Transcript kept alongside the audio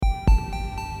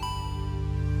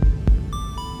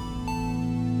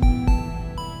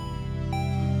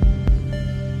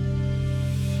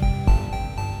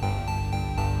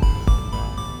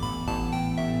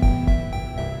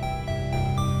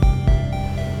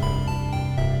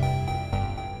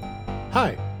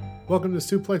Hi, welcome to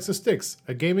Suplex the Sticks,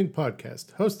 a gaming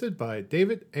podcast hosted by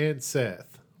David and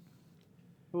Seth.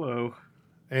 Hello.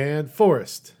 And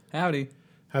Forrest. Howdy.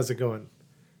 How's it going?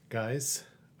 Guys,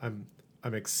 I'm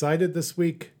excited this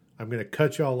week. I'm going to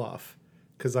cut y'all off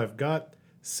because I've got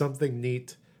something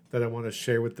neat that I want to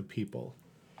share with the people.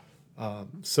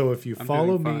 So if you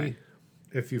follow me,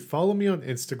 on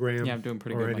Instagram, yeah, I'm doing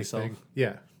pretty or good anything, myself.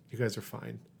 Yeah, you guys are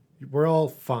fine. We're all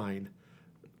fine,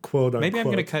 quote unquote. Maybe I'm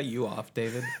going to cut you off,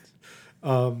 David.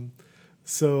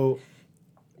 So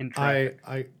In traffic.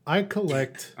 I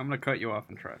collect. I'm going to cut you off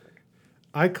in traffic.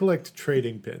 I collect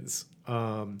trading pins.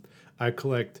 I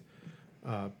collect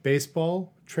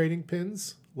baseball trading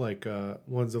pins, like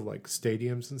ones of like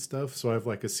stadiums and stuff. So I have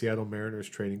like a Seattle Mariners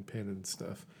trading pin and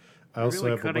stuff. I also really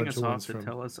have a cutting bunch us of off ones to from.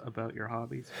 tell us about your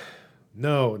hobbies.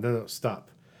 No, stop.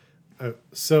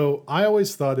 So I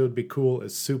always thought it would be cool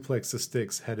as Suplex the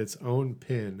Sticks had its own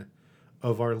pin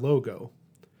of our logo.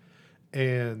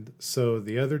 And so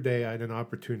the other day I had an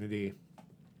opportunity,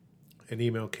 an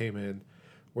email came in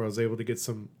where I was able to get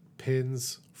some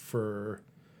pins for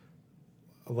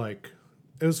it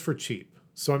was for cheap.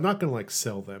 So I'm not going to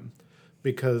sell them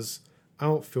because I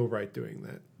don't feel right doing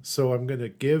that. So I'm going to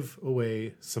give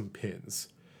away some pins.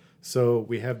 So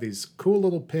we have these cool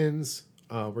little pins.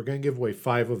 We're going to give away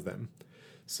 5 of them.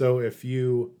 So if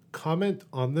you comment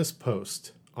on this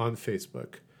post on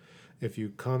Facebook, if you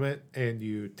comment and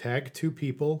you tag 2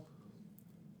 people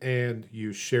and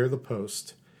you share the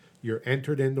post, you're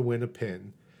entered in to win a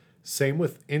pin. Same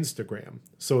with Instagram.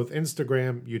 So with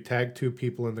Instagram, you tag 2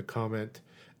 people in the comment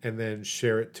and then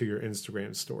share it to your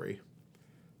Instagram story.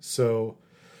 So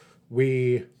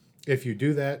if you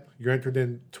do that, you're entered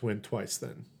in to win twice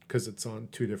then, because it's on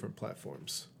 2 different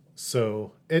platforms.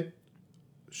 So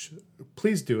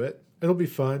please do it. It'll be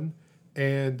fun,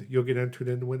 and you'll get entered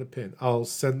in to win a pin. I'll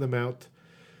send them out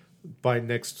by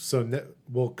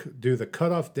we'll do the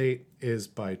cutoff date is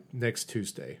by next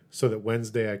Tuesday, so that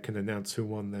Wednesday I can announce who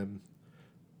won them,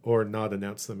 or not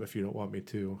announce them if you don't want me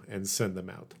to, and send them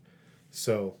out.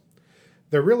 So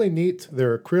they're really neat.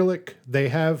 They're acrylic. They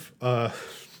have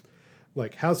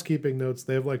housekeeping notes.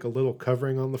 They have a little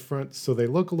covering on the front, so they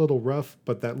look a little rough,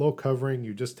 but that little covering,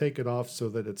 you just take it off so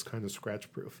that it's kind of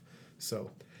scratch proof.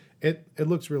 So it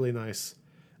looks really nice,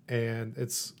 and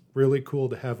it's really cool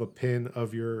to have a pin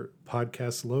of your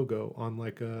podcast logo on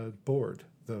a board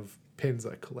of pins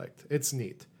I collect. It's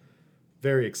neat.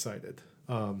 Very excited.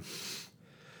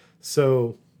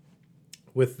 So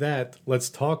with that, let's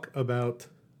talk about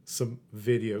some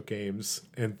video games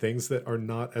and things that are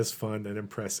not as fun and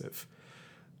impressive.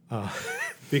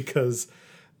 Because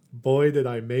boy, did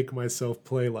I make myself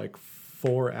play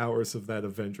 4 hours of that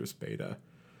Avengers beta.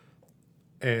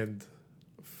 And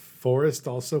Forrest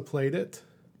also played it.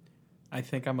 I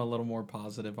think I'm a little more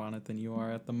positive on it than you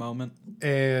are at the moment.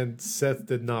 And Seth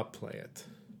did not play it.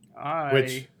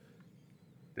 I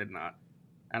did not.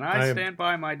 And I stand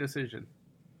by my decision.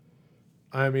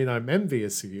 I mean, I'm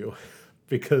envious of you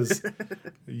because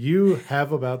you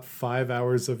have about 5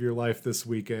 hours of your life this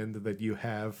weekend that you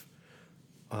have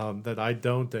that I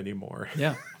don't anymore.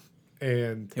 Yeah.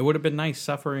 And it would have been nice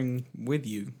suffering with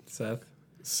you, Seth.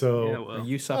 So are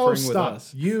you suffering with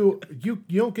us? You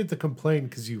don't get to complain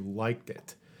because you liked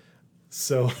it.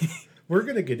 So we're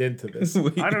gonna get into this.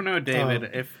 I don't know,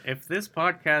 David. If this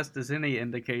podcast is any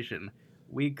indication,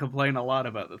 we complain a lot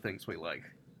about the things we like.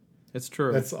 It's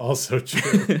true. That's also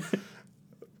true.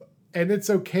 And it's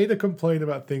okay to complain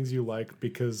about things you like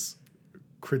because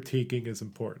critiquing is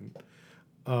important.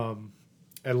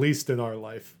 At least in our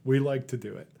life, we like to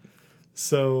do it.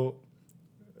 So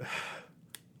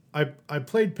I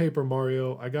played Paper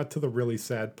Mario. I got to the really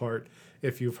sad part.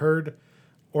 If you've heard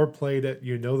or played it,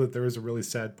 you know that there is a really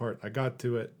sad part. I got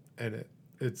to it, and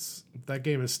it's that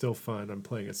game is still fun. I'm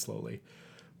playing it slowly.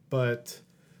 But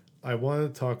I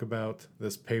want to talk about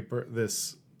this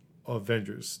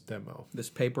Avengers demo. This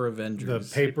Paper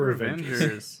Avengers. The Paper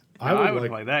Avengers. I would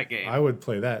play that game. I would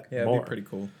play that yeah, more. It'd be pretty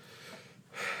cool.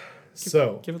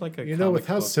 Give it a with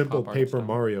how simple Paper style.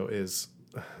 Mario is,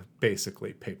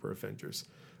 basically Paper Avengers.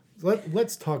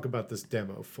 Let's talk about this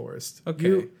demo, Forrest.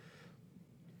 Okay.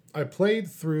 I played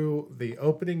through the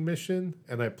opening mission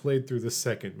and I played through the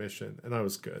second mission, and I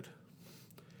was good.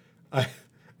 And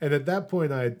at that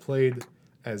point, I had played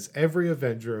as every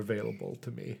Avenger available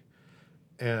to me,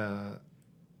 and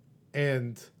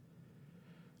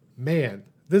man,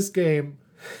 this game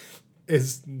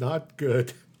is not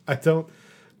good.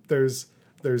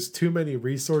 There's too many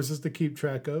resources to keep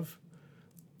track of.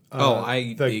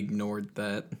 I ignored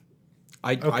that.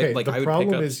 I would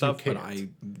pick up stuff, but I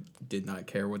did not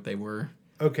care what they were.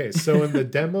 Okay, so in the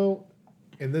demo,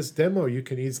 In this demo, you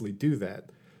can easily do that.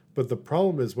 But the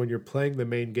problem is when you're playing the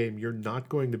main game, you're not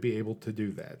going to be able to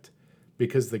do that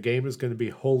because the game is going to be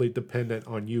wholly dependent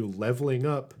on you leveling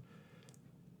up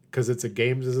because it's a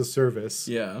games as a service.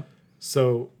 Yeah.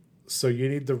 So you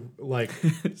need to like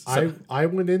I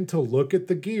went in to look at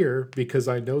the gear because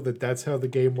I know that that's how the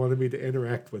game wanted me to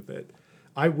interact with it.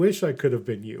 I wish I could have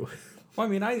been you. Well, I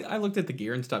mean, I looked at the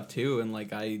gear and stuff too, and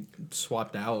like I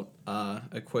swapped out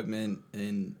equipment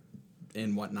and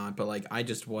whatnot, but like I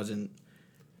just wasn't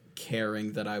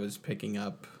caring that I was picking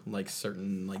up like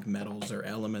certain like metals or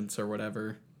elements or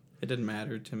whatever. It didn't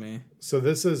matter to me. So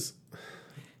this is,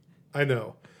 I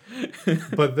know,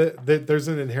 but there's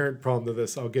an inherent problem to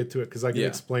this. I'll get to it because I can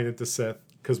explain it to Seth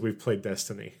because we've played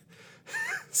Destiny.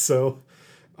 So,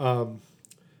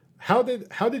 how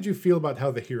did you feel about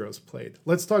how the heroes played?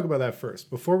 Let's talk about that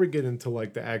first before we get into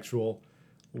like the actual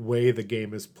way the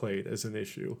game is played as an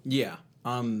issue. Yeah.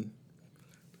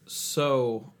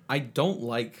 So I don't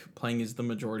like playing as the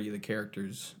majority of the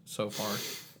characters so far.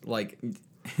 Like,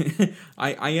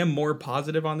 I am more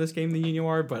positive on this game than you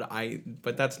are, but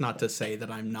that's not to say that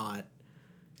I'm not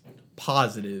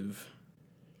positive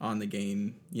on the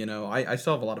game. You know, I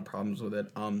still have a lot of problems with it.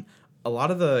 A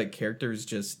lot of the characters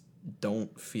just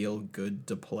don't feel good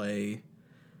to play.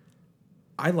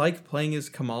 I like playing as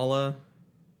Kamala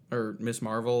or Miss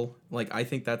Marvel. Like, I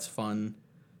think that's fun,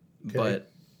 but.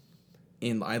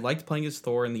 And I liked playing as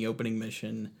Thor in the opening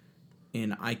mission,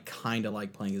 and I kind of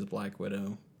like playing as Black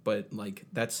Widow. But, like,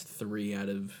 that's 3 out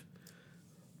of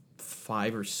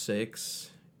 5 or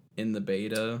 6 in the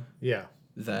beta. Yeah,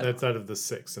 that's out of the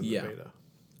 6 in the beta.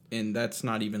 And that's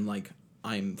not even, like,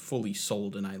 I'm fully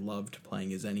sold and I loved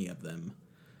playing as any of them.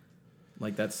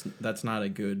 Like, that's not a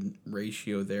good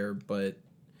ratio there, but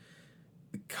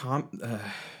combat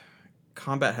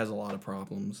has a lot of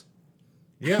problems.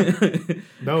 Yeah.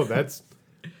 No, that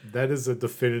is a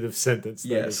definitive sentence.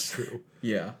 That is true.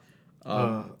 Yeah.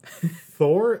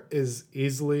 Thor is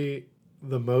easily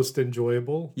the most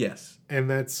enjoyable. Yes. And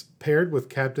that's paired with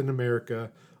Captain America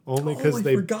only because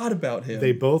I forgot about him.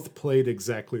 They both played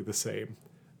exactly the same.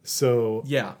 So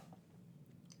yeah.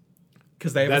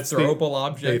 Because they have a throwable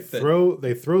object.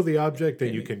 They throw the object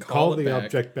and you can call the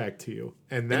object back to you.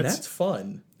 And that's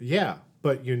fun. Yeah.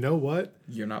 But you know what?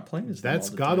 You're not playing as them all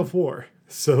the God time. of War.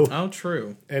 So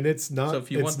true. And it's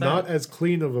not not as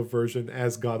clean of a version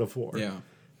as God of War. Yeah.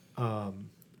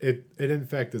 It in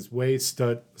fact is way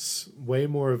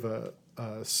more of a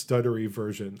stuttery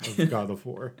version of God of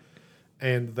War.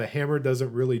 And the hammer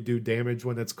doesn't really do damage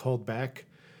when it's called back.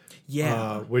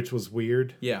 Yeah. Which was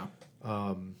weird. Yeah.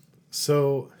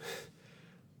 So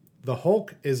the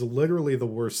Hulk is literally the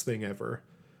worst thing ever.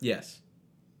 Yes.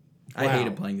 Wow. I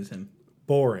hated playing as him.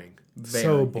 Boring.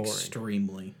 So boring.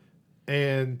 Extremely.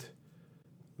 And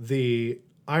the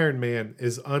Iron Man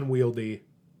is unwieldy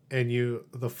and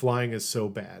the flying is so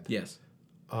bad. Yes.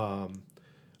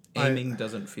 Aiming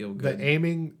doesn't feel good. The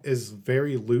aiming is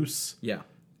very loose. Yeah.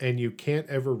 And you can't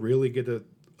ever really get a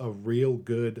real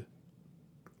good...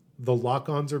 The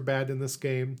lock-ons are bad in this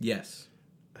game. Yes.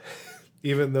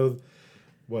 Even though...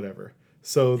 Whatever.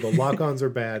 So the lock-ons are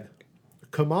bad.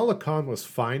 Kamala Khan was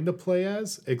fine to play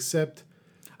as, except...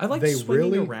 I like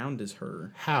swinging around as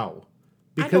her. How?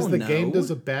 Because the game does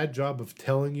a bad job of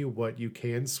telling you what you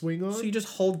can swing on. So you just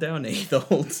hold down A the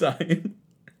whole time.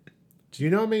 Do you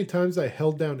know how many times I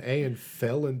held down A and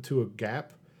fell into a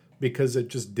gap because it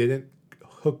just didn't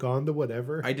hook onto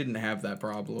whatever? I didn't have that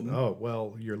problem. Oh,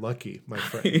 well, you're lucky, my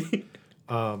friend.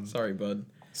 Sorry, bud.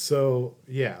 So,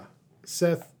 yeah.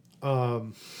 Seth,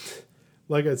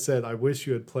 like I said, I wish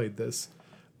you had played this.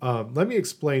 Let me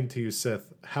explain to you,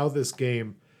 Seth, how this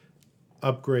game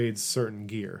upgrades certain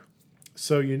gear.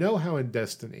 So you know how in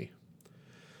Destiny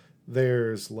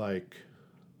there's like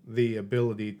the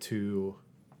ability to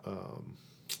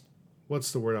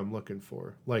what's the word I'm looking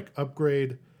for? Like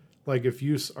upgrade, like if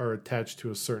you are attached to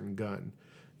a certain gun,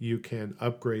 you can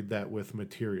upgrade that with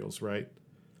materials, right?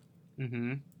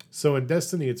 Mm-hmm. So in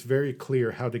Destiny, it's very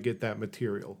clear how to get that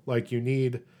material. Like you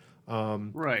need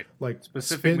right. Like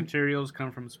specific materials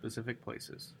come from specific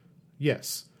places.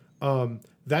 Yes.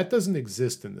 That doesn't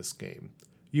exist in this game.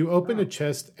 You open a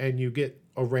chest and you get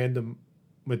a random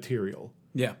material.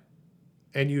 Yeah.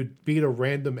 And you beat a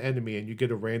random enemy and you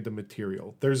get a random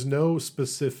material. There's no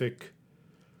specific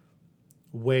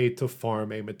way to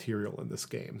farm a material in this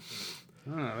game.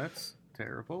 Oh, that's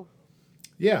terrible.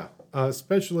 Yeah.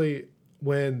 Especially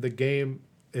when the game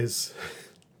is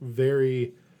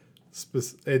very...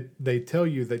 they tell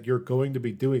you that you're going to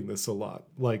be doing this a lot.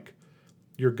 Like,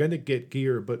 you're going to get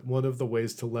gear, but one of the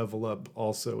ways to level up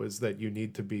also is that you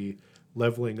need to be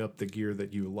leveling up the gear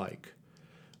that you like.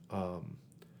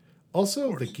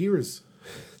 Also, the gear is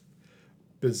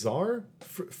bizarre.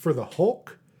 For the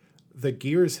Hulk, the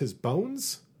gear is his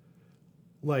bones.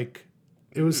 Like,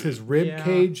 it was his rib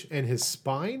cage and his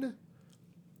spine.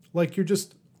 Like, you're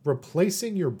just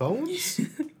replacing your bones?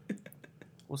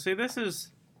 Well, see, this is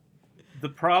the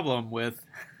problem with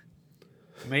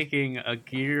making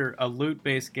a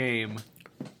loot-based game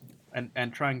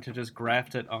and trying to just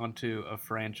graft it onto a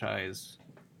franchise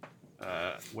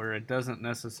where it doesn't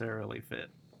necessarily fit.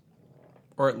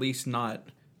 Or at least not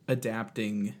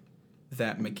adapting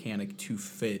that mechanic to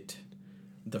fit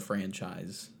the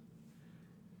franchise,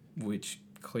 which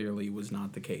clearly was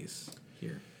not the case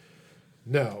here.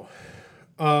 No.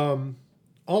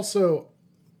 Also,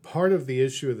 part of the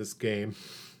issue of this game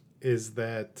is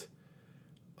that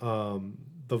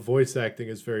the voice acting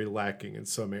is very lacking in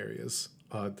some areas,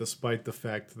 despite the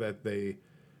fact that they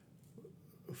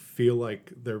feel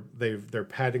like they're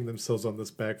patting themselves on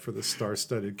this back for the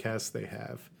star-studded cast they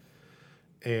have.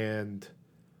 And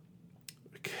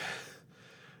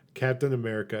Captain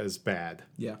America is bad.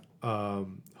 Yeah.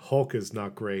 Hulk is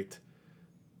not great.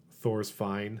 Thor's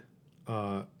fine.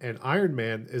 And Iron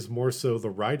Man is more so the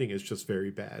writing is just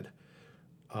very bad.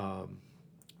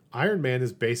 Iron Man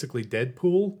is basically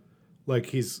Deadpool. Like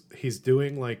he's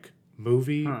doing like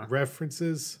movie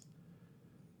references.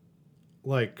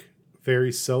 Like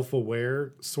very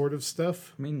self-aware sort of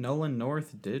stuff. I mean, Nolan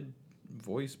North did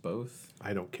voice both.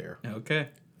 I don't care. Okay.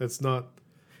 That's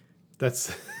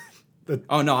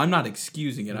Oh, no, I'm not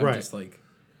excusing it. I'm just like...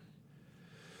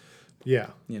 Yeah.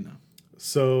 You know.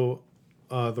 So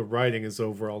the writing is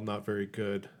overall not very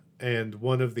good. And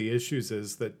one of the issues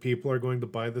is that people are going to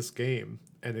buy this game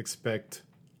and expect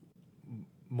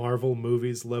Marvel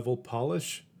movies level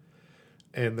polish.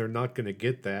 And they're not going to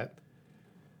get that.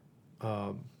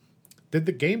 Did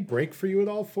the game break for you at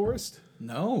all, Forrest?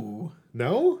 No.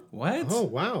 No? What? Oh,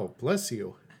 wow. Bless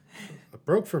you. It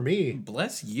broke for me.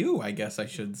 Bless you, I guess I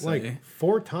should say. Like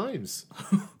 4 times.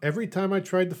 Every time I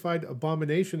tried to find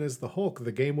Abomination as the Hulk,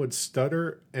 the game would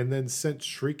stutter and then sent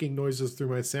shrieking noises through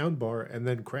my soundbar and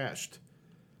then crashed.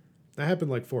 That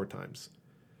happened like 4 times.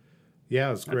 Yeah,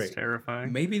 it was great. That's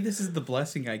terrifying. Maybe this is the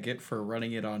blessing I get for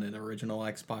running it on an original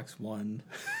Xbox One.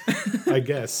 I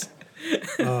guess.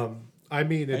 I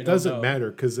mean, it doesn't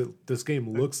matter because this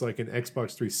game looks like an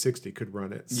Xbox 360 could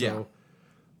run it. So, yeah.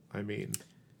 I mean...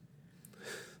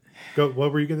 What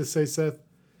were you going to say, Seth?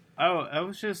 Oh, I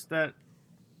was just that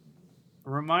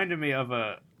reminded me of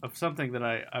something that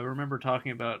I remember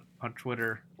talking about on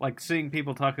Twitter, like seeing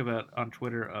people talk about on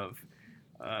Twitter of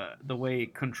the way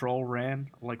Control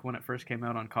ran, like when it first came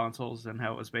out on consoles, and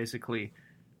how it was basically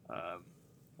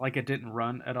like it didn't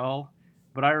run at all.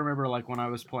 But I remember like when I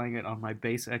was playing it on my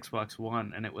base Xbox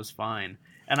One, and it was fine.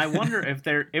 And I wonder if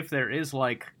there is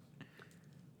like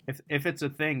if it's a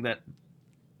thing that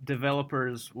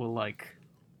developers will like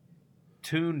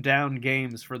tune down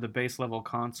games for the base level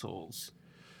consoles,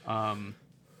 and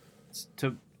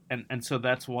so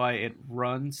that's why it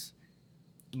runs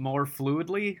more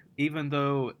fluidly, even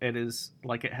though it is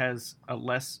like it has a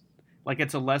less like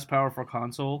it's a less powerful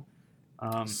console.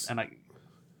 And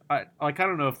I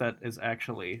don't know if that is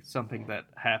actually something that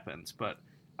happens, but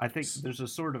I think there's a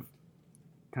sort of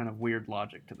kind of weird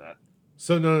logic to that.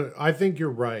 So no, I think you're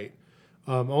right.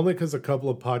 Only because a couple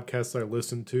of podcasts I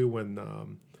listened to when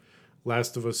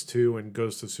Last of Us 2 and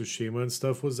Ghost of Tsushima and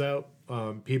stuff was out,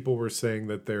 people were saying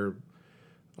that their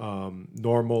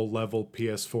normal level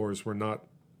PS4s were not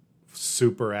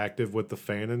super active with the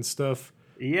fan and stuff.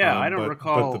 Yeah, I don't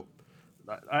recall.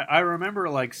 I remember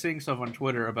like seeing stuff on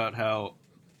Twitter about how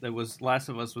it was Last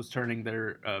of Us was turning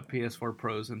their PS4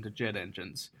 Pros into jet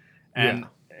engines, and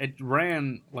it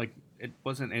ran like it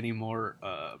wasn't any more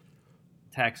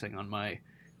taxing on my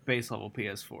base level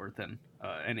PS4 than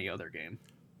any other game.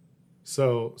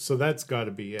 So that's got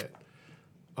to be it.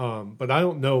 But I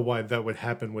don't know why that would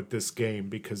happen with this game,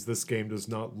 because this game does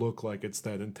not look like it's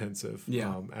that intensive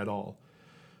at all.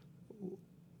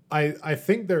 I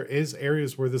think there is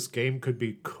areas where this game could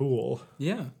be cool.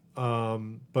 Yeah.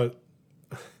 But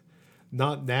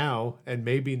not now, and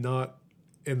maybe not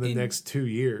in the next 2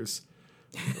 years.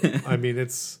 I mean,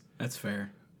 that's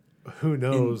fair. Who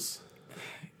knows?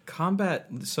 Combat,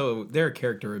 so there are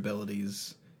character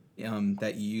abilities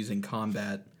that you use in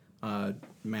combat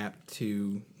mapped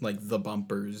to like the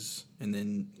bumpers, and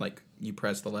then like you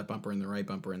press the left bumper and the right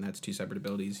bumper, and that's 2 separate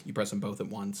abilities. You press them both at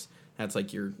once. That's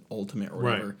like your ultimate or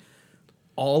whatever. Right.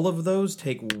 All of those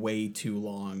take way too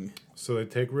long. So they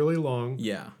take really long.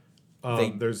 Yeah. They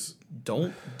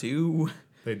don't do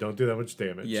that much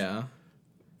damage. Yeah.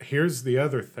 Here's the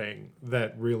other thing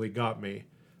that really got me.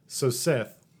 So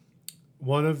Seth,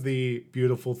 one of the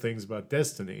beautiful things about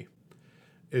Destiny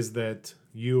is that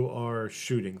you are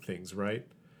shooting things, right?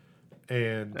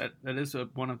 And That is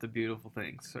one of the beautiful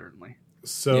things, certainly.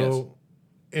 so,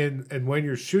 and when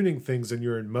you're shooting things and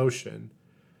you're in motion,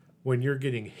 when you're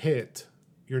getting hit,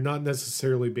 you're not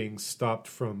necessarily being stopped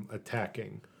from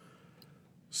attacking.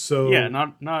 So Yeah,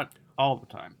 not all the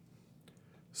time.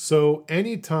 So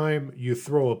anytime you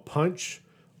throw a punch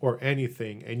or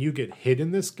anything and you get hit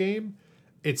in this game,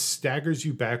 it staggers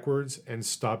you backwards and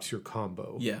stops your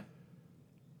combo. Yeah.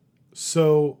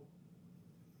 So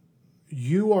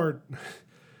you are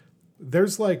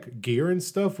there's like gear and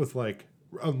stuff with like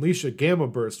unleash a gamma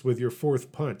burst with your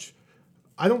fourth punch.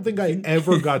 I don't think I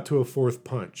ever got to a fourth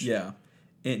punch. Yeah.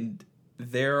 And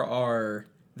there are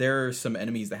some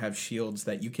enemies that have shields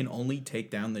that you can only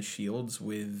take down the shields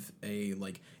with a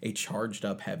charged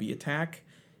up heavy attack,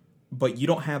 but you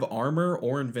don't have armor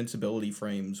or invincibility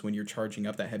frames when you're charging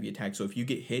up that heavy attack. So if you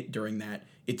get hit during that,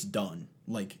 it's done.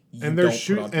 Like you And they're don't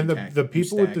put out and attack, the you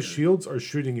people with the stagger. shields are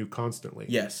shooting you constantly.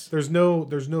 Yes. There's no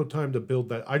time to build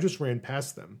that. I just ran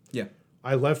past them. Yeah.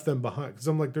 I left them behind because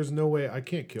I'm like, there's no way I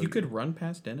can't kill you. You could run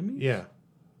past enemies? Yeah,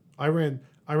 I ran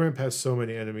past so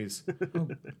many enemies.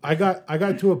 I got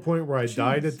to a point where I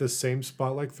died at the same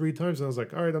spot like 3 times, and I was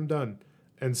like, all right, I'm done.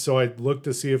 And so I looked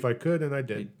to see if I could, and I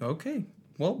did. Okay.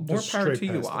 Well, more Just power straight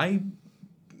to you. past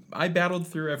I battled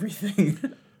through everything.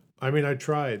 I mean, I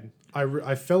tried.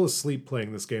 I fell asleep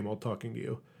playing this game while talking to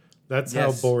you. That's how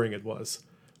Yes. boring it was.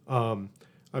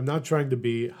 I'm not trying to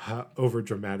be over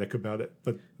dramatic about it,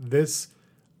 but this,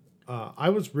 I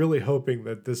was really hoping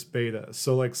that this beta.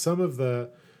 So like some of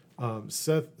the,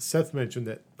 Seth mentioned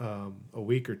it a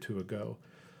week or two ago,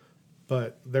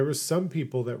 but there was some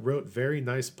people that wrote very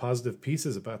nice positive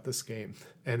pieces about this game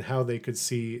and how they could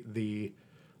see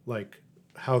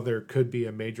how there could be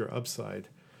a major upside.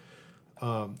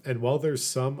 And while there's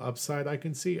some upside I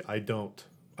can see, I don't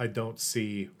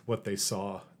see what they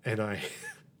saw. And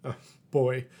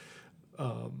boy,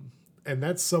 and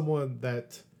that's someone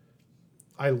that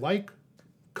I like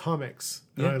comics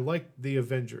and I like the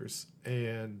Avengers.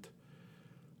 And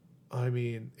I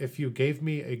mean, if you gave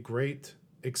me a great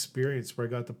experience where I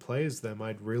got to play as them,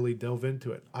 I'd really delve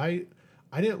into it. I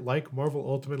didn't like Marvel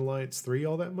Ultimate Alliance 3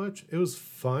 all that much. It was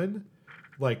fun.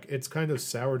 Like, it's kind of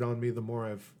soured on me the more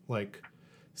I've like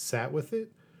sat with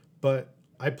it, but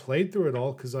I played through it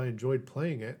all because I enjoyed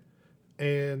playing it,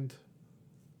 and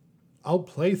I'll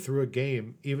play through a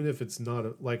game even if it's not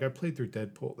I played through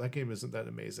Deadpool. That game isn't that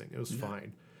amazing. It was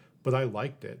fine, but I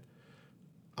liked it.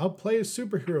 I'll play a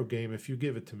superhero game if you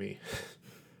give it to me,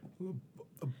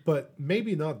 but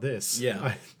maybe not this.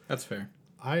 Yeah, that's fair.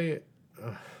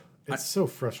 It's so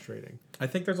frustrating. I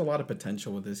think there's a lot of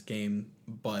potential with this game,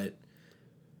 but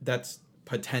that's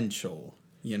potential.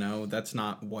 You know, that's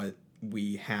not what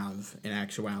we have in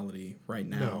actuality right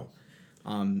now.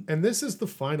 No. And this is the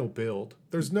final build.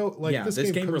 There's no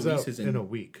this game comes releases out in a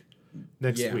week.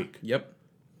 Next week. Yep.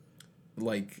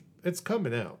 Like it's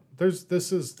coming out.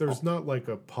 There's not like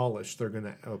a polish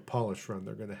polish run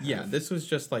they're gonna have. Yeah, this was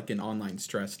just like an online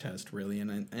stress test, really,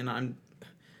 and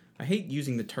I hate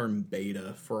using the term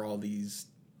beta for all these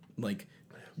like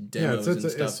demos and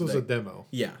stuff. This was a demo.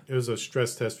 Yeah, it was a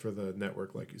stress test for the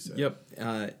network, like you said. Yep.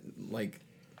 Like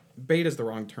beta is the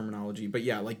wrong terminology, but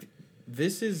yeah, like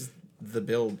this is the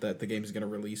build that the game is going to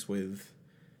release with,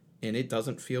 and it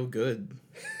doesn't feel good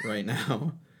right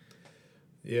now.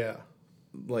 Yeah.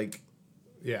 Like.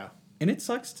 Yeah. And it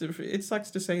sucks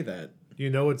to say that. You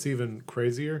know what's even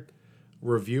crazier?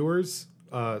 Reviewers.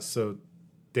 So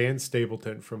Dan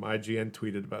Stapleton from IGN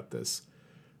tweeted about this.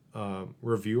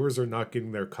 Reviewers are not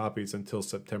getting their copies until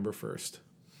September 1st.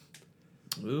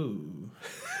 Ooh.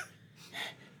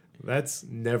 That's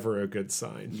never a good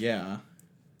sign. Yeah.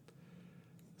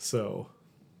 So.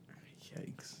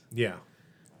 Yikes. Yeah.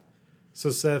 So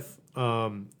Seth,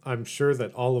 I'm sure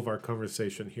that all of our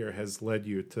conversation here has led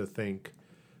you to think,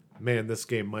 man, this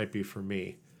game might be for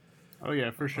me. Oh yeah,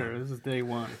 for sure. This is day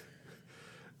one.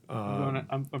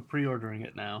 I'm pre-ordering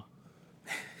it now.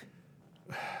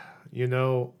 You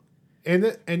know,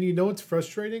 and you know what's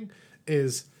frustrating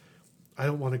is I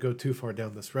don't want to go too far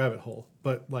down this rabbit hole,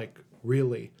 but like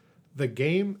really, the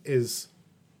game is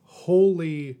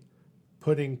wholly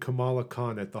putting Kamala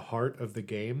Khan at the heart of the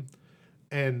game,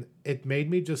 and it made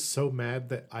me just so mad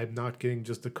that I'm not getting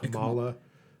just a Kamala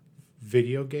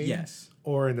video game. Yes.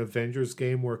 Or an Avengers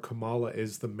game where Kamala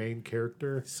is the main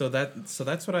character. So that's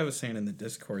what I was saying in the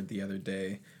Discord the other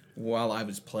day while I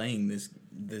was playing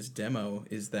this demo,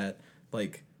 is that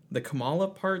like the Kamala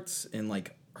parts and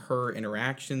like her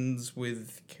interactions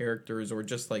with characters, or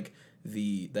just like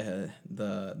the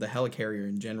helicarrier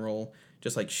in general,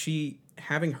 just like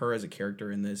having her as a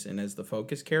character in this and as the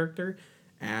focus character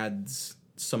adds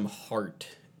some heart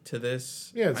to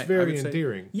this. Yeah, it's very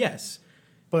endearing. Yes.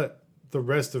 But the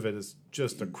rest of it is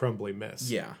just a crumbly mess.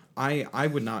 Yeah. I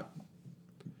would not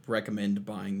recommend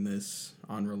buying this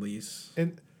on release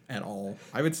at all.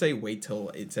 I would say wait till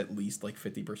it's at least like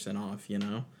 50% off, you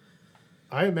know?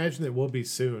 I imagine it will be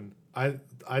soon. I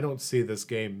don't see this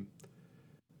game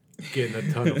getting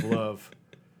a ton of love.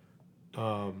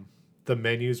 The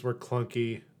menus were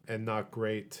clunky and not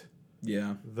great.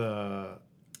 Yeah.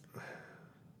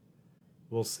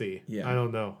 We'll see. Yeah. I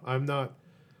don't know. I'm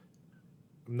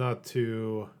not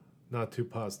too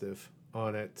positive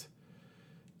on it.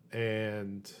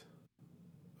 And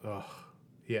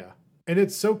yeah. And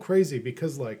it's so crazy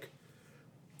because like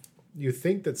you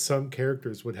think that some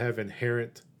characters would have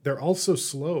inherent, they're also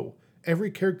slow.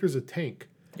 Every character's a tank.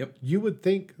 Yep. You would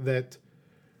think that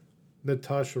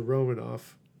Natasha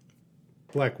Romanoff,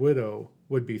 Black Widow,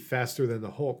 would be faster than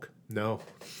the Hulk. No.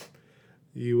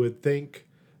 You would think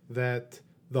that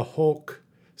the Hulk,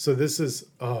 so this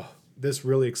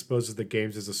really exposes the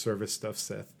games as a service stuff,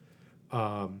 Seth.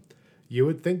 You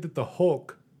would think that the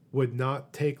Hulk would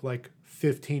not take like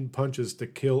 15 punches to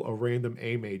kill a random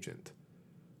AIM agent.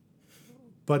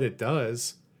 But it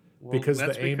does. Well, because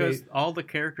that's the because all the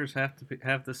characters have to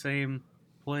have the same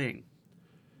playing.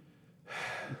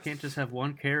 You can't just have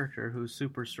one character who's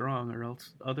super strong, or else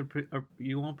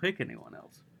you won't pick anyone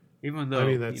else. Even though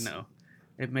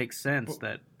it makes sense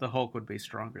that the Hulk would be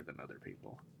stronger than other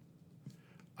people.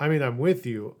 I mean, I'm with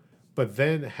you, but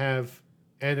then have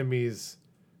enemies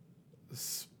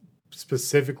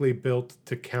specifically built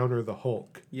to counter the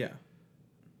Hulk. Yeah.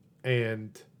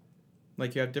 And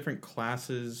like you have different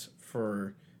classes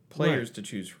for players to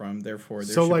choose from, therefore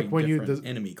there so should like be when different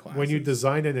enemy classes. When you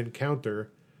design an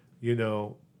encounter,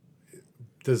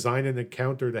 design an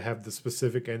encounter to have the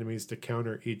specific enemies to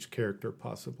counter each character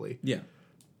possibly. Yeah.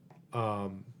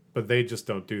 But they just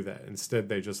don't do that. Instead,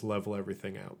 they just level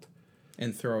everything out.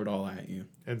 And throw it all at you.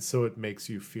 And so it makes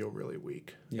you feel really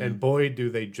weak. Yeah. And boy, do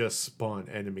they just spawn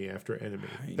enemy after enemy.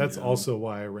 That's know. also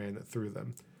why I ran it through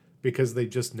them. Because they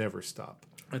just never stop.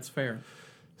 That's fair.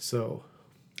 So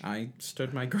I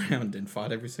stood my ground and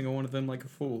fought every single one of them like a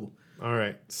fool. All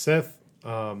right. Seth,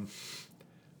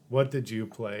 what did you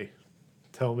play?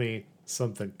 Tell me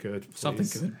something good, please. Something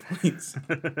good, please.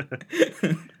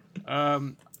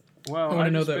 Well, I want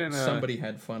to know that somebody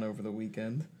had fun over the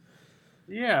weekend.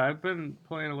 Yeah, I've been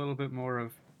playing a little bit more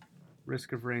of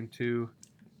Risk of Rain 2.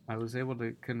 I was able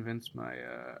to convince my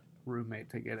roommate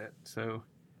to get it, so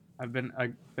I've been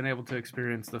able to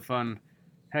experience the fun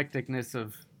hecticness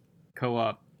of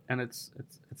co-op, and it's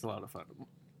a lot of fun.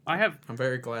 I'm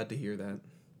very glad to hear that.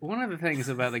 One of the things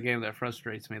about the game that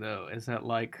frustrates me though is that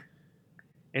like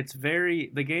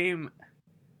the game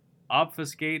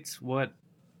obfuscates what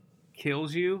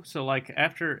kills you. So like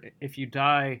if you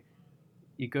die,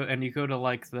 you go to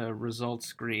like the results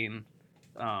screen.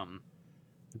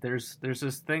 There's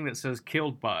this thing that says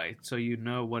killed by, so you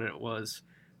know what it was.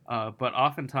 But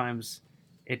oftentimes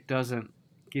it doesn't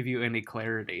give you any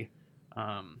clarity.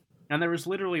 And there was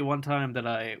literally one time that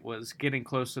I was getting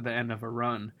close to the end of a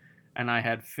run, and I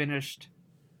had finished,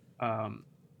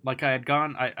 I'd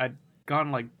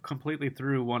gone like completely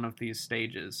through one of these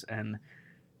stages and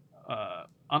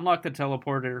unlocked the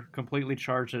teleporter, completely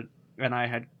charged it, and I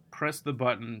had pressed the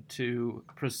button to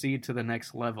proceed to the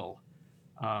next level.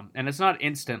 And it's not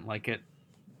instant, like it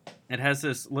has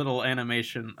this little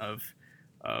animation of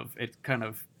it kind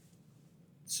of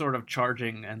sort of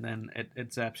charging, and then it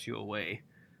zaps you away.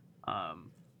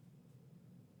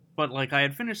 But like I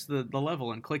had finished the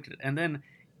level and clicked it, and then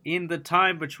in the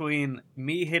time between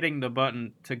me hitting the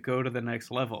button to go to the next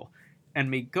level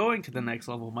and me going to the next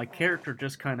level, my character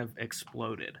just kind of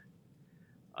exploded.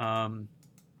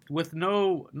 With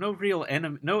no real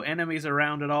enemies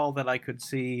around at all that I could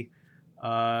see.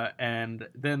 And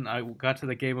then I got to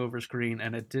the game over screen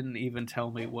and it didn't even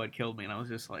tell me what killed me, and I was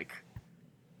just like,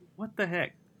 what the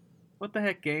heck? What the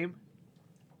heck, game?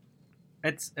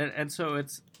 That's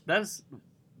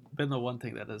been the one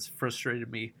thing that has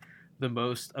frustrated me the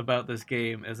most about this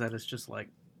game, is that it's just like,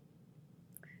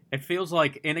 it feels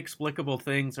like inexplicable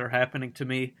things are happening to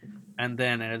me, and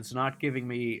it's not giving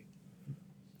me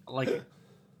like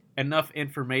enough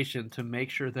information to make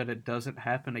sure that it doesn't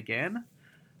happen again.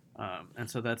 And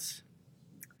so that's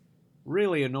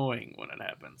really annoying when it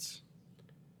happens.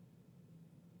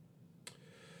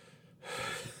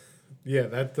 Yeah,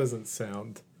 that doesn't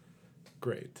sound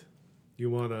great.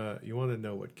 You wanna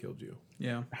know what killed you.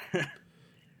 Yeah.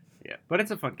 Yeah, but it's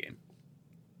a fun game.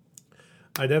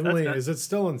 I definitely. That's Is it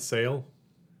still on sale?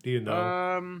 Do you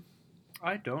know?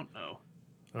 I don't know.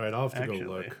 All right, I'll have to actually. go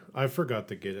look. I forgot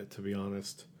to get it, to be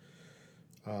honest.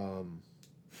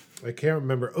 I can't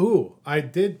remember. Oh, I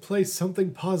did play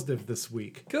something positive this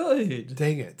week. Good.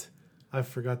 Dang it. I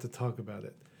forgot to talk about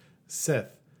it.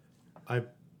 Seth,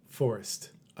 Forrest.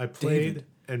 I played David.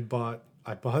 and bought.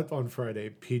 I bought on Friday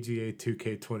PGA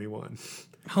 2K21.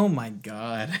 Oh my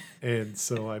god. And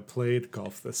so I played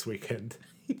golf this weekend,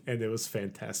 and it was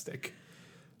fantastic.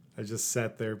 I just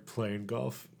sat there playing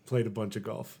golf, played a bunch of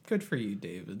golf. Good for you,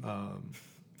 David.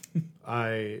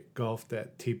 I golfed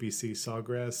at TPC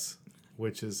Sawgrass,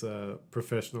 which is a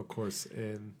professional course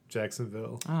in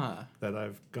Jacksonville that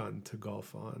I've gotten to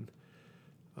golf on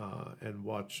and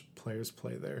watch players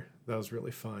play there. That was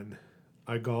really fun.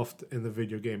 I golfed in the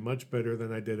video game much better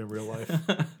than I did in real life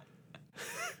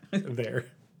there,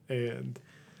 and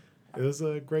it was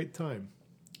a great time.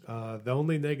 The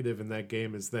only negative in that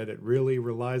game is that it really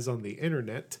relies on the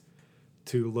internet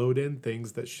to load in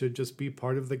things that should just be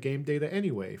part of the game data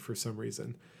anyway for some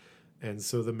reason. And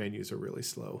so the menus are really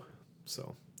slow.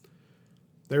 So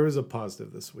there was a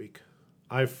positive this week.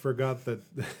 I forgot that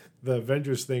the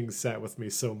Avengers thing sat with me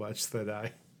so much that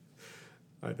I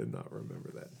did not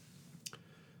remember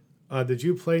that. Did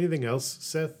you play anything else,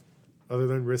 Seth, other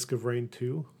than Risk of Rain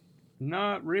 2?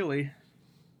 Not really.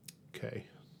 Okay.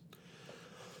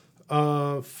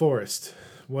 Forrest,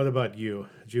 what about you?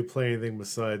 Did you play anything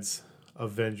besides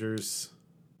Avengers?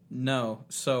 No.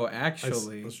 So I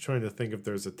actually, was trying to think if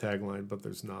there's a tagline, but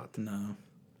there's not. no.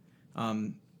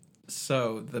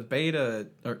 So the beta,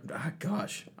 or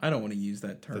gosh, I don't want to use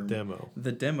that term. The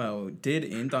The demo did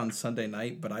end on Sunday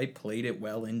night, but I played it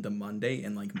well into Monday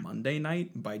and like Monday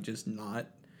night by just not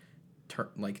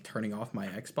turning off my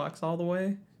Xbox all the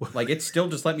way. Like it still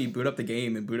just let me boot up the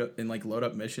game and boot up and like load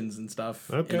up missions and stuff.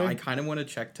 Okay. And I kind of want to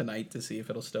check tonight to see if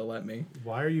it'll still let me.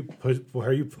 Why are you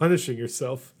punishing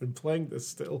yourself and playing this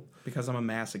still? Because I'm a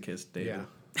masochist, David.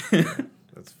 Yeah,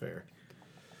 that's fair.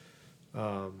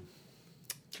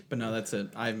 But no, that's it.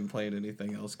 I haven't played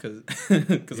anything else because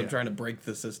I'm trying to break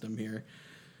the system here.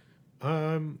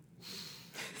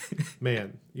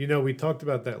 Man, we talked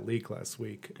about that leak last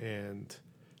week, and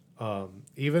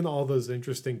even all those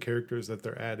interesting characters that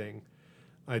they're adding,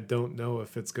 I don't know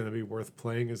if it's going to be worth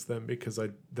playing as them because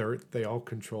they all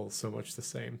control so much the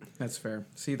same. That's fair.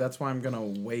 See, that's why I'm gonna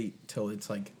wait till it's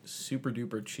like super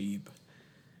duper cheap.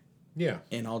 Yeah,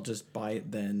 And I'll just buy it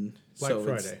then. Black so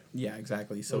Friday. Yeah,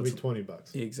 exactly. So it'll be it's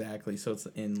 $20. exactly. So it's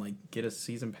in like get a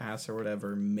season pass or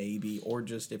whatever, maybe, or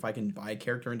just if I can buy a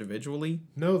character individually.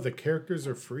 No, the characters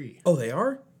are free. Oh, they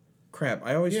are? Crap!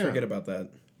 I always Yeah. forget about that.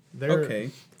 They're,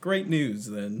 Okay, great news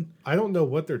then. I don't know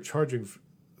what they're charging.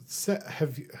 I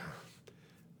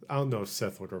don't know if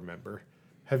Seth would remember.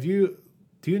 Do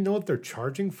you know what they're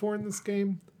charging for in this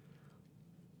game?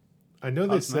 I know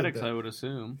Cosmetics, they said that. I would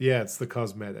assume. Yeah, it's the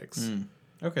cosmetics.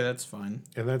 Okay, that's fine.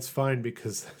 And that's fine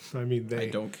because, I mean, I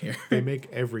don't care. they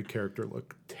make every character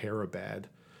look terabad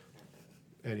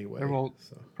anyway. There will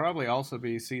So, probably also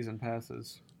be season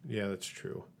passes. yeah, that's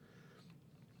true.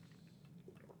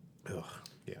 Ugh,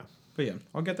 yeah. But yeah,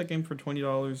 I'll get that game for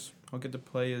 $20. I'll get to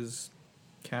play as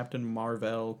Captain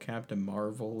Marvel, Captain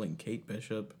Marvel, and Kate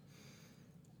Bishop,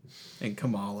 and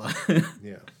Kamala.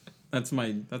 Yeah. That's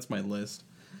my list.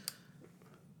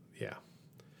 Yeah.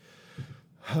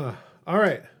 All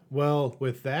right. Well,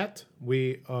 with that,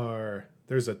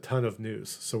 there's a ton of news.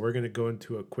 So we're going to go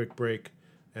into a quick break,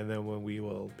 and then we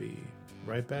will be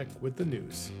right back with the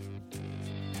news.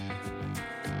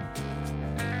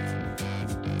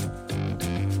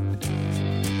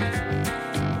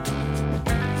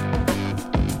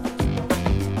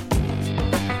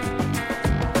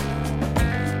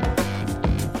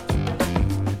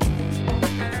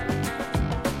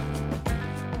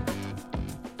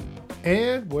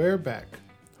 And we're back.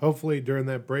 Hopefully, during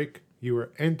that break, you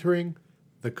were entering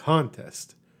the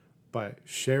contest by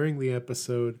sharing the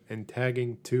episode and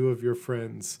tagging 2 of your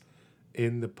friends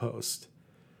in the post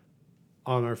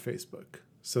on our Facebook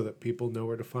so that people know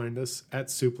where to find us at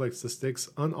Suplex the Sticks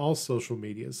on all social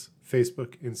medias,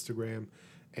 Facebook, Instagram,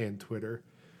 and Twitter.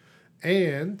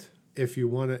 And if you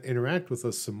want to interact with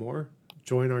us some more,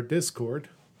 join our Discord.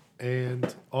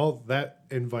 And all that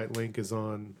invite link is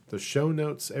on the show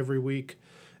notes every week.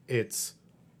 It's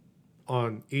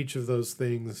on each of those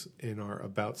things in our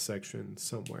About section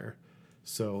somewhere.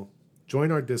 So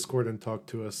join our Discord and talk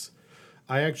to us.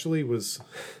 I've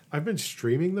been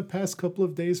streaming the past couple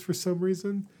of days for some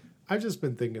reason. I've just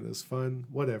been thinking it's fun,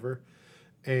 whatever.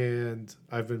 And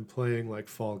I've been playing like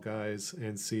Fall Guys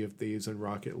and Sea of Thieves and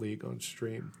Rocket League on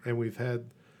stream. And we've had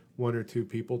one or two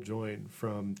people join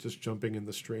from just jumping in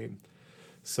the stream.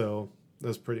 So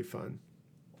that's pretty fun.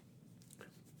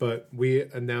 But we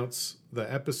announce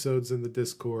the episodes in the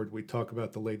Discord. We talk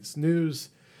about the latest news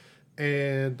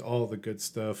and all the good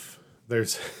stuff.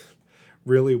 There's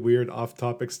really weird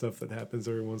off-topic stuff that happens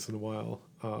every once in a while.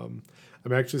 I'm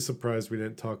actually surprised we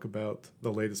didn't talk about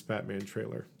the latest Batman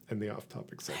trailer in the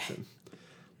off-topic section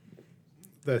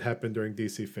that happened during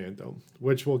DC Fandome,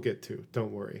 which we'll get to.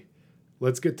 Don't worry.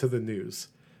 Let's get to the news,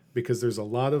 because there's a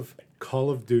lot of Call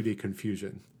of Duty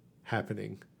confusion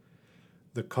happening.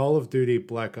 The Call of Duty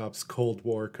Black Ops Cold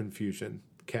War confusion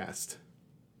cast.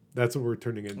 That's what we're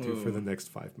turning into for the next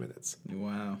 5 minutes.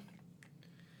 Wow.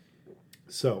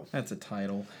 So that's a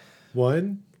title.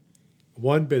 One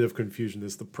bit of confusion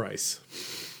is the price.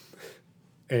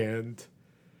 And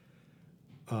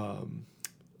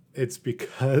it's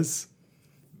because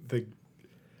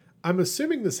I'm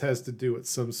assuming this has to do with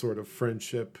some sort of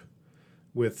friendship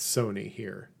with Sony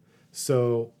here.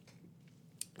 So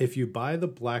if you buy the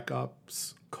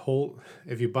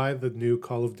if you buy the new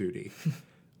Call of Duty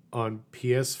on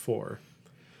PS4,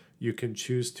 you can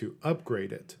choose to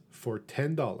upgrade it for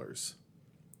 $10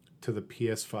 to the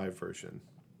PS5 version.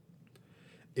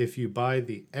 If you buy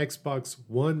the Xbox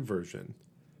One version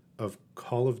of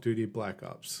Call of Duty Black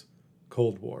Ops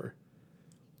Cold War,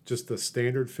 just the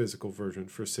standard physical version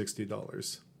for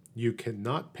 $60, you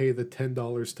cannot pay the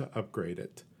 $10 to upgrade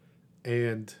it,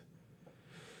 and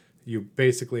you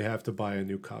basically have to buy a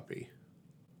new copy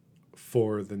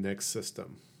for the next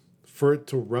system for it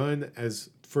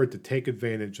to take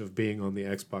advantage of being on the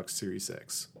Xbox Series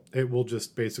X. It will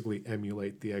just basically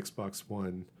emulate the Xbox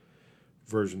One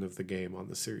version of the game on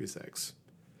the Series X.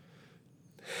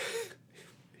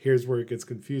 Here's where it gets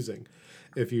confusing.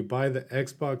 If you buy the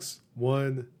Xbox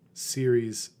One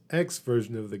Series X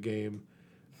version of the game,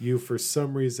 you for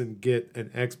some reason get an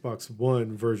Xbox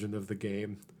One version of the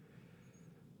game.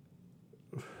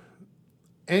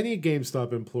 Any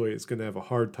GameStop employee is going to have a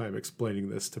hard time explaining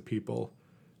this to people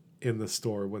in the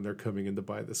store when they're coming in to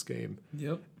buy this game.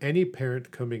 Yep. Any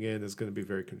parent coming in is going to be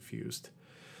very confused.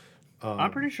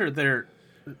 I'm pretty sure there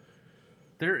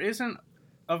isn't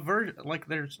a version, like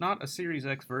there's not a Series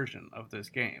X version of this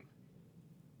game.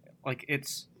 Like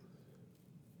it's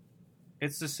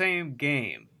the same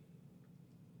game.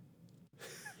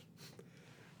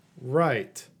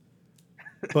 Right.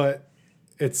 But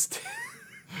it's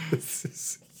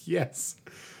yes.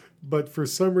 But for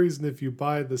some reason, if you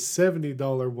buy the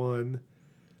 $70 one,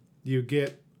 you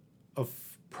get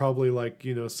probably like,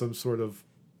 some sort of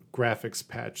graphics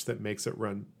patch that makes it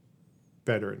run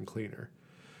better and cleaner.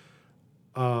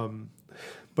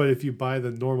 But if you buy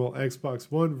the normal Xbox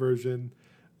One version,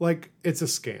 like, it's a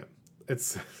scam.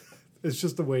 It's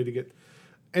just a way to get,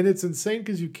 and it's insane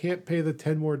because you can't pay the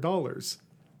 $10 more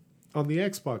on the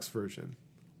Xbox version.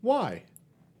 Why?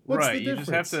 What's the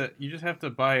difference? You just have to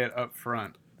buy it up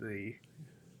front, the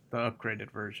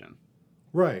upgraded version.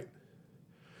 Right.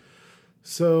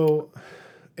 So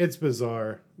it's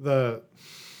bizarre. The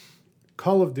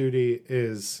Call of Duty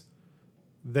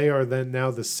they are then now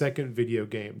the second video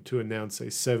game to announce a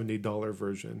 $70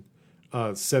 version,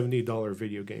 $70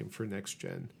 video game for next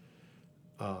gen,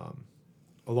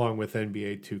 along with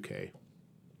NBA 2K.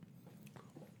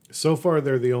 So far,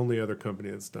 they're the only other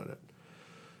company that's done it.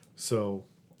 So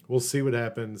we'll see what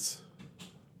happens.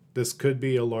 This could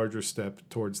be a larger step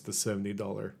towards the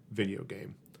 $70 video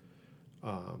game.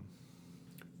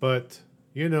 But,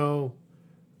 you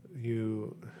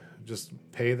just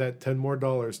pay that $10 more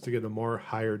to get a more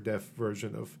higher def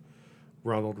version of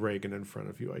Ronald Reagan in front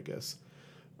of you, I guess.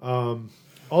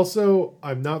 Also,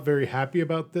 I'm not very happy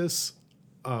about this.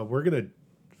 We're going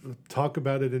to talk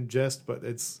about it in jest, but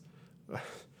it's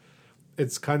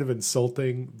kind of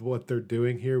insulting what they're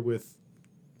doing here with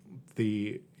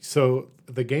so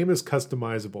the game is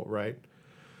customizable, right?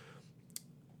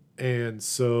 And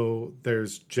so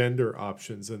there's gender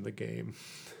options in the game,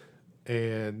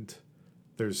 and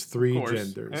there's 3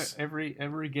 genders.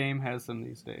 Every game has them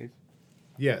these days.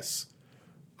 Yes.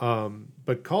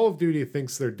 But Call of Duty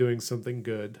thinks they're doing something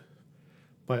good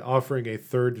by offering a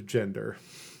 3rd gender.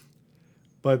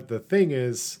 But the thing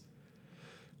is,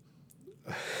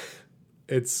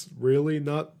 it's really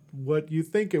not what you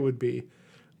think it would be.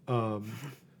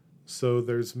 So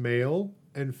there's male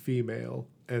and female,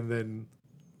 and then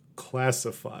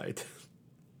classified,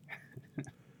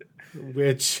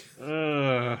 which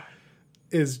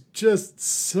is just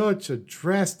such a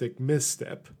drastic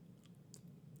misstep.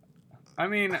 I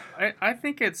mean, I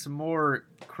think it's more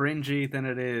cringy than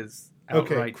it is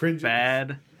outright cringy.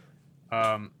 Bad.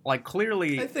 Like,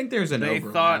 clearly, I think there's an they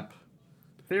overlap.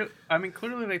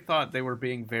 clearly they thought they were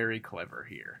being very clever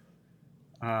here.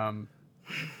 And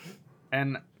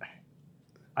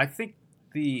I think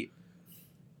I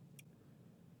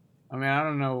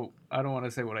don't know. I don't want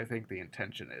to say what I think the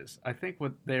intention is. I think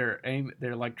what they're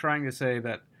like trying to say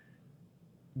that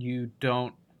you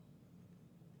don't,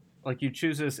 like, you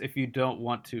choose this if you don't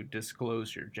want to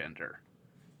disclose your gender.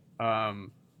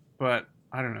 But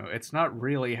I don't know. It's not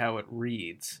really how it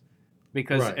reads,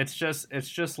 because Right. it's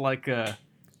just like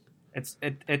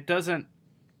it doesn't.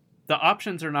 The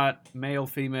options are not male,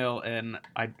 female, and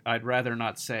I'd rather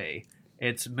not say.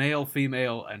 It's male,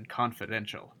 female, and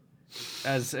confidential,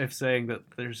 as if saying that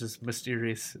there's this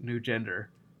mysterious new gender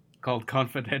called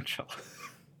confidential.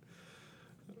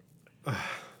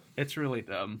 It's really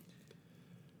dumb.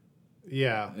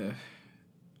 Yeah.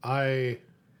 I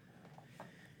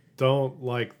don't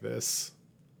like this.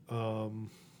 I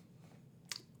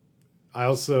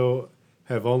also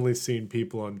have only seen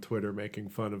people on Twitter making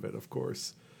fun of it, of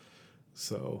course.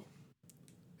 So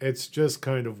it's just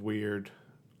kind of weird.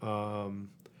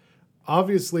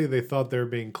 Obviously, they thought they were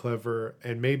being clever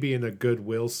and maybe in a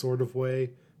goodwill sort of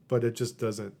way, but it just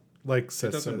doesn't, like Seth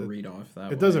It doesn't said, read off that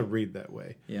way. it doesn't read that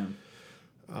way. Yeah.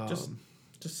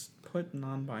 Just put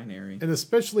non-binary. And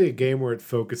especially a game where it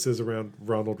focuses around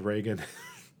Ronald Reagan.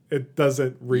 It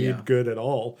doesn't read good at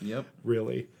all. Yep.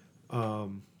 Really.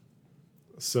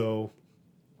 So,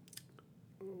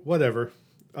 whatever.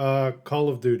 Call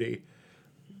of Duty,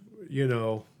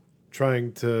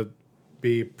 trying to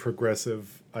be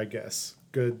progressive, I guess.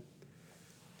 Good.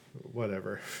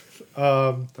 Whatever.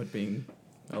 But being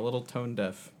a little tone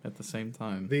deaf at the same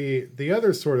time. The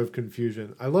other sort of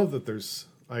confusion, I love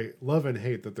and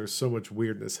hate that there's so much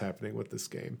weirdness happening with this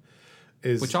game.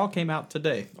 Which all came out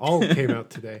today. All came out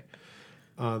today.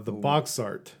 The box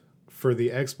art for the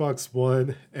Xbox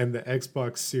One and the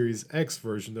Xbox Series X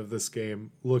version of this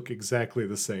game look exactly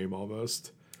the same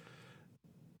almost.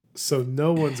 So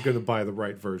no one's going to buy the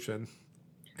right version.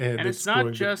 And it's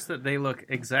not just that they look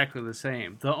exactly the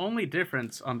same. The only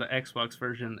difference on the Xbox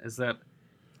version is that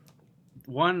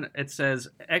it says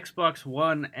Xbox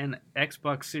One and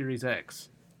Xbox Series X.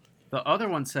 The other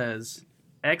one says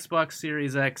Xbox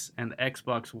Series X and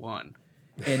Xbox One.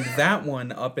 And that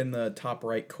one up in the top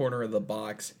right corner of the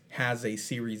box has a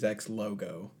Series X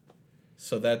logo.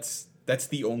 So that's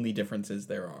the only differences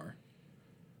there are.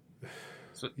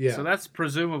 So that's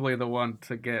presumably the one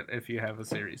to get if you have a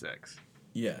Series X.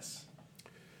 Yes.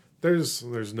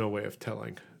 There's no way of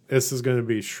telling. This is going to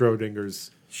be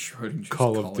Schrodinger's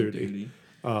Call of Duty.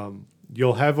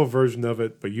 You'll have a version of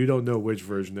it, but you don't know which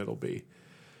version it'll be.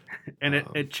 And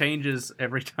it changes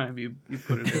every time you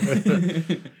put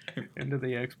it into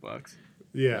the Xbox.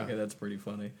 Yeah. Okay, that's pretty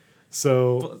funny.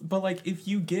 So, but like, if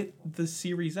you get the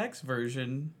Series X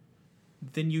version,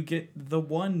 then you get the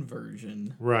One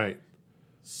version. Right.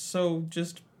 So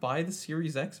just buy the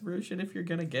Series X version if you're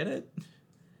gonna get it.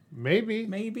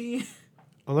 Maybe.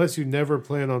 Unless you never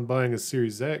plan on buying a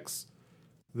Series X,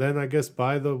 then I guess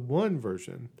buy the One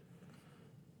version.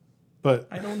 But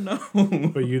I don't know.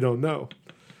 But you don't know.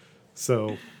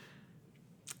 So,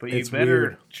 but you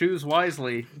better choose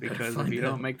wisely, because if you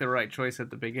don't make the right choice at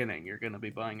the beginning, you're going to be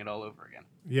buying it all over again.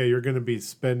 Yeah, you're going to be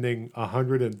spending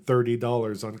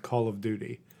 $130 on Call of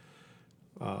Duty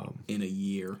in a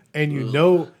year. And I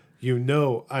know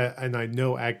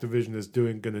Activision is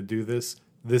going to do this.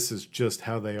 This is just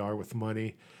how they are with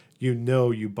money.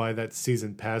 You buy that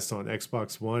season pass on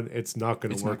Xbox One, it's not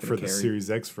going to work for the Series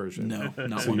X version. No,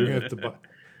 not so you're going to have to buy.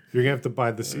 You're gonna have to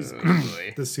buy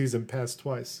the season pass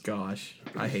twice. Gosh,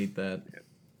 I hate that.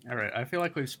 All right, I feel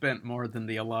like we've spent more than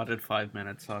the allotted 5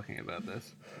 minutes talking about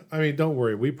this. I mean, don't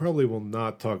worry. We probably will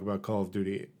not talk about Call of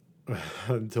Duty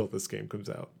until this game comes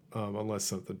out, unless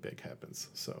something big happens.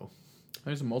 So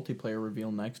there's a multiplayer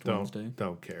reveal next Wednesday.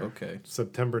 Don't care. Okay,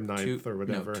 September 9th or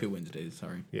whatever. No, 2 Wednesdays.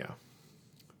 Sorry. Yeah,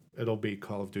 it'll be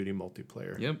Call of Duty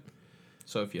multiplayer. Yep.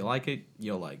 So if you like it,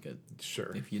 you'll like it.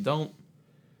 Sure. If you don't,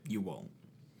 you won't.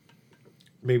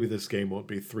 Maybe this game won't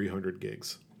be 300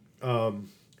 gigs. Maybe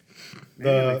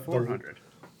like 400.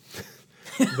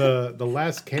 The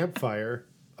last Campfire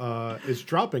is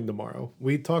dropping tomorrow.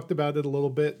 We talked about it a little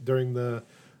bit during the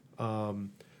was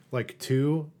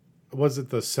it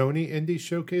the Sony Indie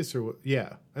Showcase or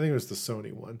yeah, I think it was the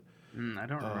Sony one. I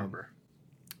don't remember.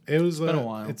 It was been a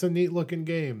while. It's a neat looking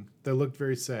game that looked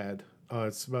very sad.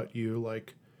 It's about you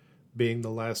like being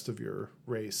the last of your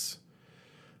race.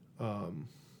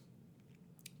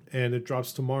 And it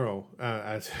drops tomorrow.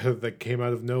 That came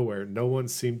out of nowhere. No one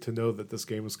seemed to know that this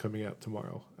game was coming out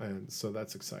tomorrow, and so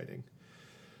that's exciting.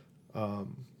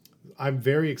 I'm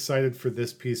very excited for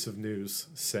this piece of news,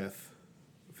 Seth.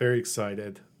 very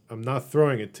excited. I'm not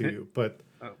throwing it to you, but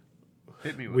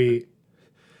hit me with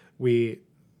it.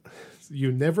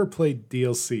 You never play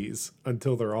DLCs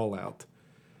until they're all out.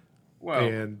 Well,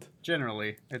 and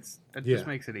generally, it Yeah. just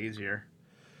makes it easier.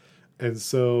 And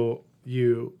so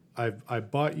I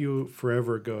bought you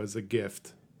forever ago as a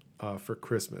gift for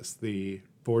Christmas the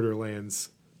Borderlands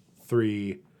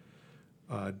 3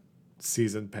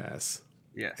 season pass.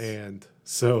 Yes. And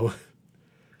so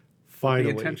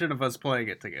finally, the intention of us playing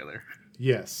it together.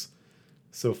 yes.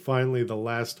 So finally, the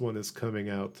last one is coming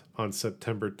out on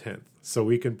September 10th. So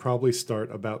we can probably start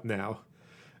about now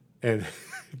and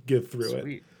get through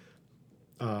Sweet.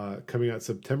 it. Coming out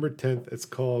September 10th. It's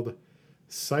called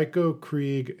Psycho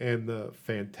Krieg and the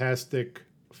Fantastic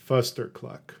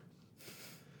Fustercluck.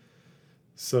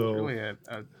 So Really a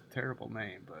terrible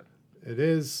name, but it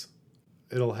is.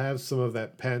 It'll have some of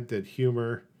that patented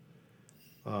humor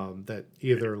that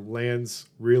either lands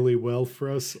really well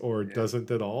for us or doesn't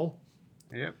at all.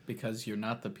 yep. Because you're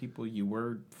not the people you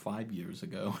were 5 years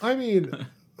ago. I mean,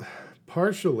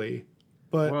 partially,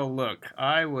 but Well, look,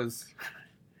 I was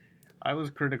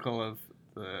critical of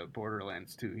the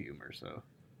Borderlands 2 humor, so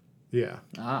yeah.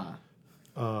 Ah.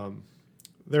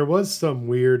 There was some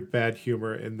weird bad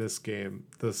humor in this game,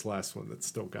 this last one, that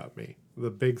still got me. The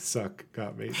big suck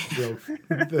got me.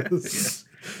 there's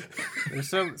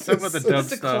some of the dumb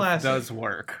It's a stuff classic. does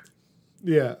work.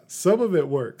 Yeah, some of it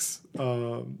works,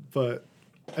 but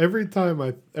every time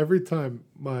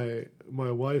my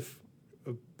wife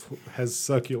has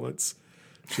succulents,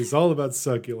 she's all about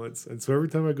succulents, and so every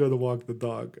time I go to walk the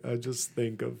dog, I just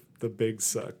think of the big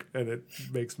suck, and it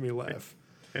makes me laugh.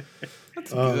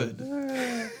 That's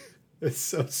good. It's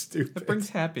so stupid. It brings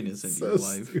happiness into So your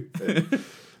life. stupid.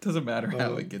 Doesn't matter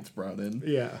how it gets brought in.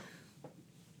 Yeah.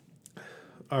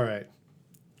 All right.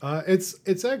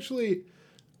 It's actually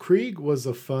Krieg was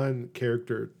a fun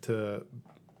character to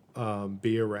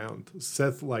be around.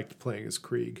 Seth liked playing as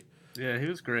Krieg, Yeah, he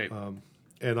was great.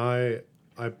 and I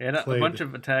He had a played bunch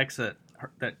of attacks that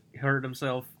hurt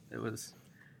himself. He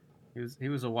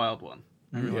was a wild one.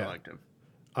 I really Yeah. liked him.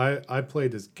 I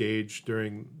played as Gage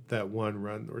during that one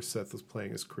run where Seth was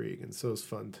playing as Krieg, and so it was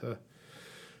fun to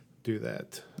do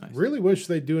that. Nice. Really wish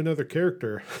they'd do another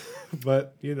character,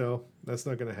 but that's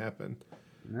not going to happen.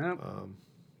 Nope.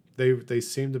 They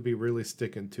seem to be really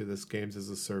sticking to this games as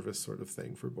a service sort of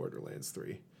thing for Borderlands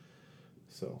 3.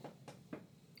 So,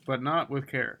 But not with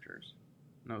characters.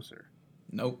 No, sir.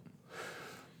 Nope.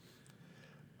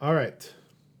 all right.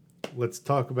 Let's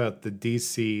talk about the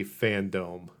DC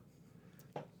Fandome.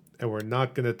 And we're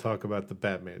not going to talk about the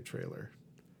Batman trailer,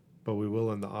 but we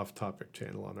will in the off-topic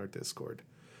channel on our Discord.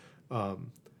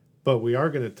 But we are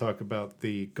going to talk about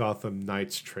the Gotham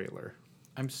Knights trailer.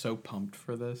 I'm so pumped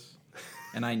for this.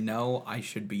 And I know I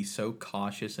should be so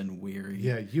cautious and weary.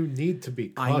 Yeah, you need to be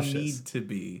cautious. I need to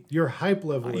be. Your hype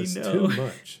level is too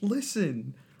much.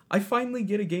 Listen, I finally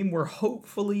get a game where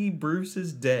hopefully Bruce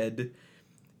is dead.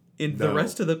 In the No.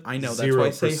 rest of the... I know, that's why I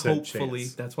say 0% hopefully.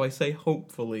 chance. That's why I say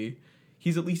hopefully.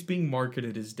 He's at least being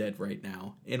marketed as dead right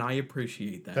now. And I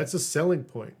appreciate that. That's a selling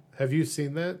point. Have you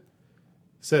seen that?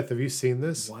 Seth, have you seen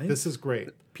this? What? This is great.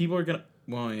 People are going to...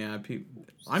 Well, yeah, I'm going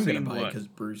to Seen buy it what? because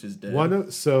Bruce is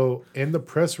dead. So in the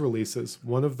press releases,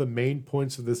 one of the main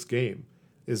points of this game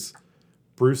is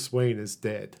Bruce Wayne is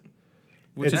dead.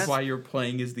 Which It's- is why you're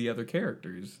playing as the other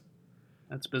characters.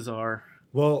 That's bizarre.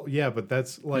 Well, yeah, but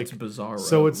that's like It's bizarre.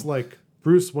 So it's like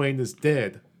Bruce Wayne is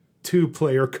dead,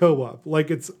 2-player co-op.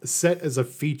 Like it's set as a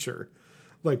feature.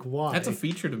 Like why? That's a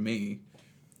feature to me.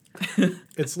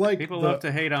 It's like People love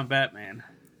to hate on Batman.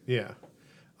 Yeah,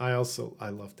 I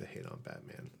love to hate on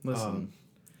Batman. Listen,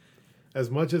 As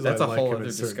much as that's I a like whole him other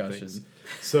in certain discussion. things.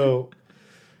 So,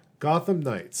 Gotham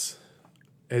Knights.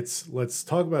 Let's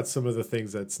talk about some of the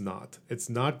things that's not. It's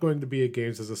not going to be a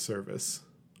games as a service.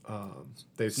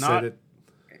 They've said not. it.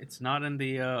 It's not in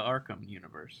the Arkham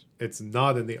universe. It's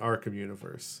not in the Arkham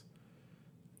universe.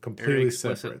 Very Completely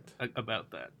explicit separate.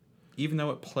 about that. even though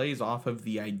it plays off of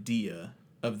the idea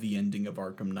of the ending of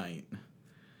Arkham Knight.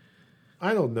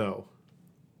 I don't know.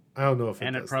 I don't know if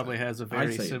And it does probably that. has a I'd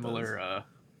very say it similar.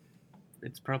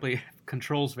 It's probably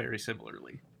controls very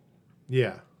similarly.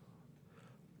 Yeah.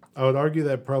 I would argue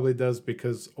that probably does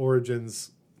because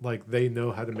Origins, like, they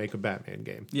know how to make a Batman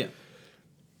game. Yeah.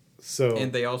 So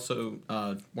And they also,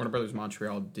 Warner Brothers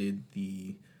Montreal did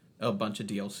a bunch of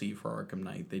DLC for Arkham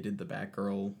Knight. They did the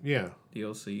Batgirl yeah.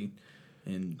 DLC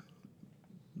and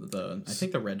I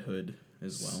think the Red Hood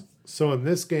as well. So in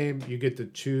this game, you get to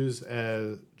choose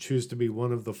to be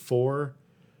one of the four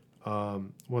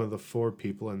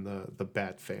people in the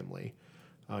Bat family.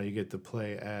 You get to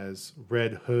play as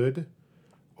Red Hood,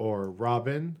 or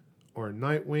Robin, or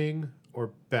Nightwing,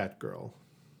 or Batgirl.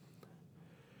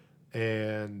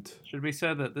 And should be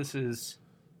said that this is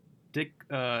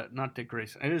not Dick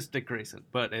Grayson. It is Dick Grayson,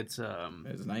 but it's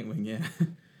It's Nightwing, yeah.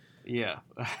 yeah.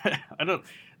 I don't.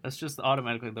 That's just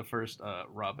automatically the first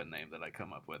Robin name that I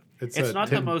come up with. It's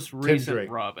not the most recent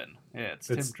Drake. Robin. Yeah, it's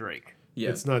Tim Drake. Yeah.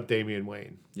 It's not Damian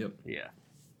Wayne. Yep. Yeah.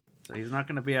 So he's not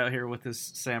going to be out here with his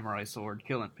samurai sword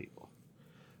killing people.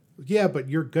 Yeah, but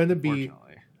you're gonna be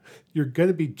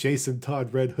Jason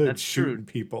Todd Red Hood That's shooting true.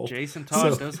 people. Jason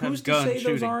Todd does have guns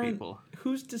shooting people.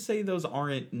 Who's to say those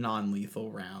aren't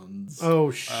non-lethal rounds? Oh,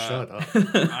 shut up.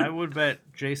 I would bet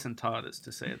Jason Todd is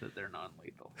to say that they're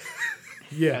non-lethal.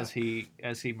 Yeah. As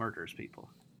he murders people.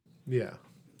 Yeah.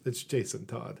 It's Jason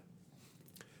Todd.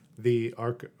 The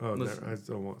arc. Oh, no, Listen, I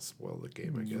don't want to spoil the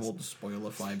game, I You guess. won't spoil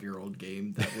a 5-year-old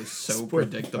game that was so Spoil-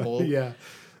 predictable. Yeah.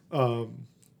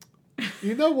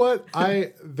 You know what?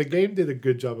 The game did a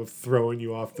good job of throwing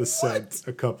you off the scent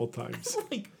a couple times.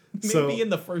 Like, maybe So- in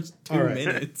the first 2 all right.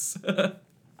 minutes.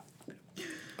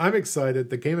 I'm excited.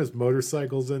 The game has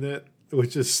motorcycles in it,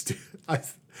 which is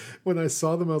when I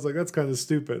saw them, I was like, "That's kind of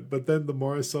stupid." But then the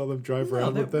more I saw them drive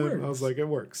around with that them, I works. was like, "It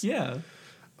works." Yeah.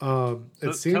 So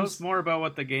It seems tell us more about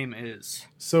what the game is.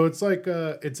 so. It's like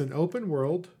it's an open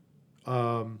world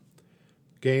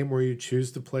game where you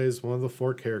choose to play as one of the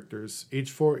 4 characters. Each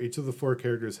of the 4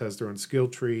 characters has their own skill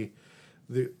tree.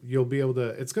 You'll be able to.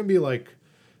 It's going to be like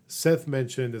Seth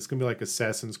mentioned. It's going to be like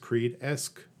Assassin's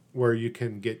Creed-esque, where you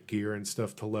can get gear and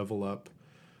stuff to level up.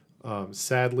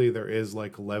 Sadly, there is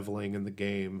like leveling in the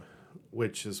game,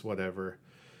 which is whatever.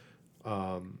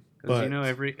 Because But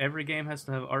every game has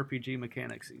to have RPG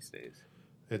mechanics these days.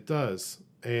 it does,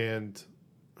 and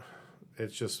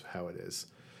it's just how it is.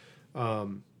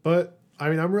 But I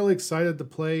mean, I'm really excited to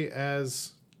play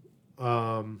as.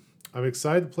 I'm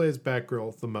excited to play as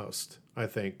Batgirl the most. I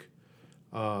think.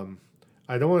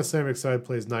 I don't want to say I'm excited to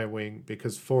play as Nightwing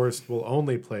because Forrest will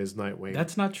only play as Nightwing.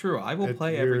 That's not true. I will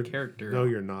play every character. No,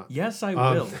 you're not. Yes, I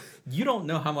will. You don't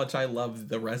know how much I love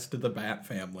the rest of the Bat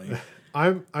family.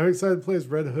 I'm excited to play as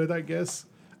Red Hood, I guess.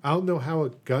 I don't know how a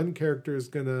gun character is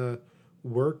gonna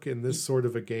work in this sort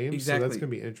of a game, so that's gonna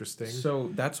be interesting. So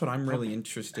that's what I'm really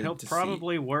interested He'll to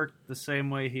probably work the same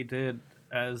way he did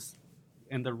as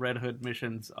in the Red Hood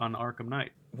missions on Arkham Knight.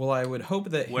 see. Well, I would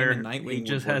hope that Where him and Nightwing he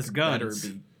just would work has guns.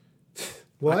 better.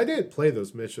 Well, I didn't play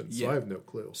those missions, so Yeah. I have no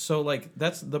clue. So, like,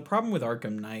 that's the problem with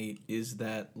Arkham Knight is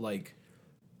that, like,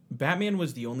 Batman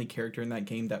was the only character in that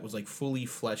game that was, like, fully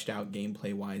fleshed out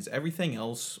gameplay-wise. Everything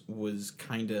else was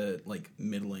kind of, like,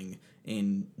 middling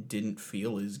and didn't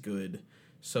feel as good.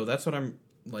 So that's what I'm,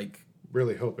 like...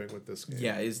 Really hoping with this game.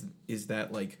 Yeah, is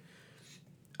that, like...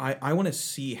 I want to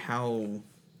see how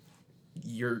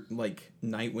your like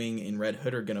Nightwing and Red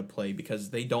Hood are gonna play because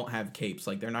they don't have capes.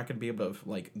 Like they're not gonna be able to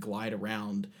like glide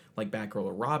around like Batgirl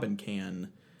or Robin can.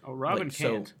 Oh, Robin Like,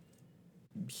 can't. So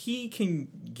he can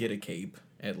get a cape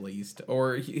at least,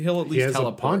 or he'll at least He has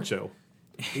teleport. a poncho.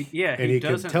 Yeah, And he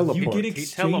can doesn't. teleport. You get He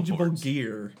exchangeable teleports.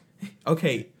 gear.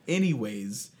 Okay.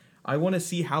 Anyways, I want to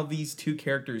see how these two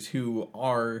characters who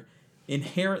are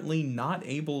inherently not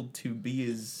able to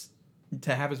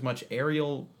have as much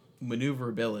aerial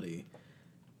maneuverability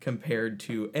compared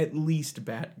to at least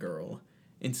Batgirl,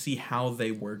 and see how they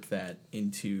work that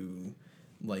into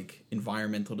like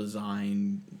environmental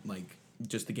design, like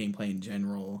just the gameplay in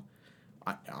general.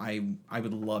 I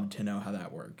would love to know how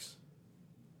that works.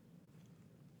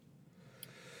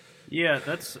 Yeah,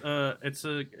 that's it's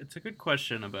a good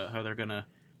question about how they're gonna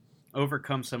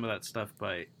overcome some of that stuff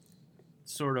by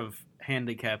sort of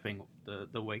handicapping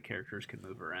the way characters can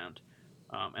move around,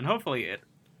 and hopefully it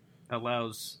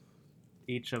allows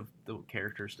each of the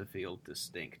characters to feel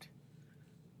distinct.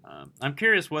 I'm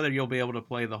curious whether you'll be able to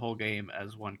play the whole game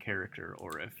as one character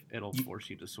or if it'll force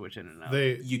you to switch in and out.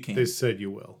 You can. They said you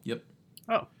will. Yep.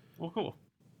 Oh, well, cool.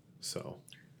 So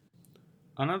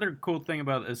Another cool thing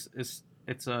about this is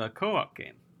it's a co-op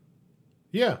game.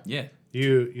 yeah, Yeah.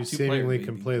 you Two-player, seemingly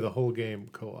can baby. play the whole game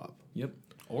co-op Yep.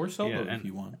 Or solo Yeah, if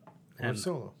you want. or And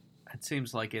solo. it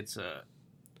seems like it's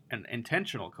an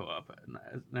intentional co-op,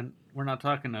 and we're not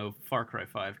talking no Far Cry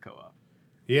 5 co-op.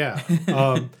 Yeah,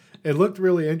 it looked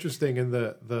really interesting. In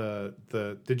the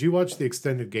did you watch the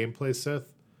extended gameplay,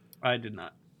 Seth? I did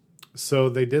not. So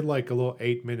they did like a little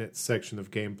 8-minute section of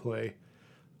gameplay,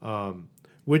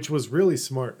 which was really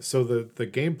smart. So the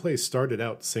gameplay started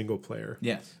out single player,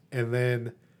 Yes. and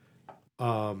then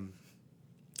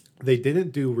they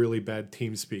didn't do really bad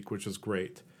team speak, which was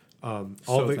great. All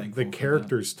So the thankful for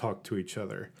characters talk to each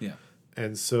other. Yeah.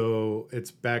 And so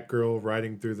it's Batgirl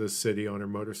riding through the city on her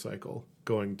motorcycle,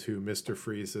 going to Mr.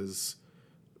 Freeze's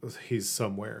he's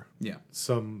somewhere. Yeah.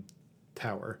 Some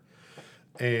tower.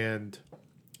 And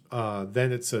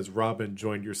then it says Robin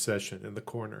joined your session in the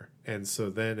corner. And so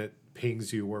then it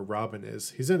pings you where Robin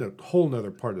is. He's in a whole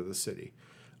nother part of the city.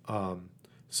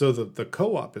 So the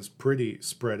co-op is pretty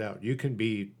spread out. You can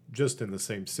be just in the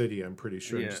same city, I'm pretty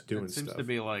sure, just doing it seems stuff. to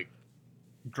be like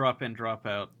drop in, drop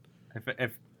out.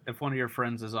 If one of your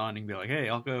friends is on, you can be like, hey,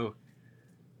 I'll go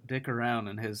dick around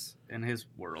in his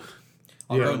world.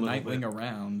 I'll go Nightwing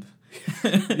around.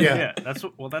 Yeah, that's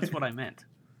what I meant.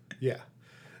 Yeah.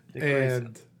 Dick and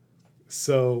Grayson.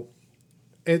 So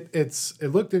it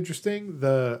looked interesting.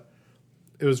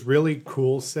 It was really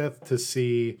cool, Seth, to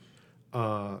see.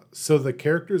 So the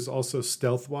characters also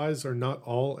stealth wise are not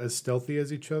all as stealthy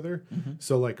as each other. Mm-hmm.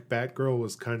 So like Batgirl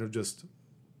was kind of just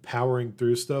powering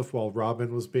through stuff while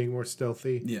Robin was being more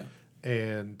stealthy. Yeah.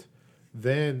 And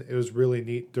then it was really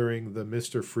neat during the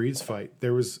Mr. Freeze fight.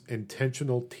 There was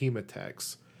intentional team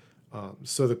attacks.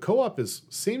 So the co-op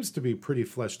seems to be pretty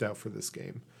fleshed out for this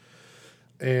game.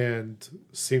 And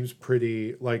seems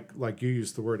pretty, like you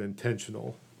used the word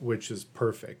intentional, which is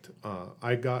perfect.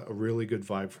 I got a really good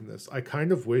vibe from this. I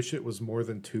kind of wish it was more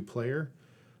than 2-player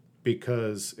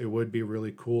because it would be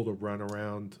really cool to run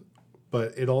around,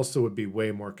 but it also would be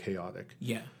way more chaotic.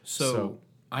 Yeah. So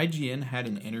IGN had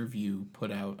an interview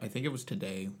put out, I think it was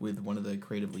today, with one of the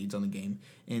creative leads on the game,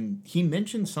 and he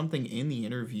mentioned something in the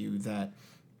interview that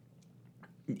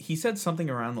he said something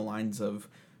around the lines of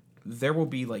there will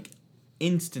be like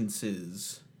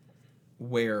instances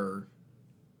where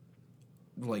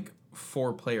like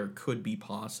 4-player could be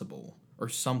possible or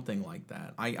something like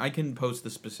that. I can post the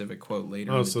specific quote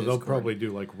later. Oh, so they'll probably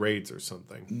do like raids or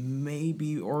something.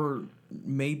 Maybe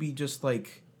just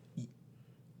like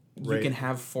you can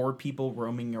have 4 people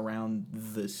roaming around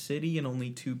the city and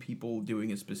only 2 people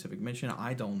doing a specific mission.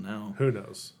 I don't know. Who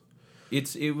knows?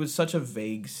 It was such a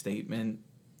vague statement,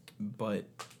 but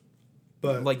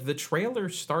like the trailer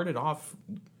started off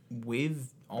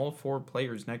with all 4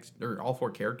 players all 4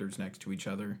 characters next to each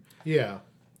other. Yeah.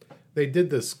 They did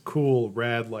this cool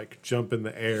rad like jump in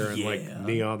the air and like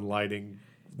neon lighting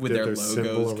with their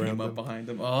logos around came up behind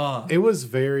them. Oh, it was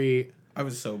very I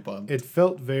was so bummed. It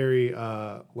felt very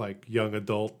like young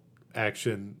adult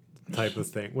action type of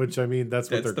thing, which I mean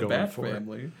that's what they're the going Bat for.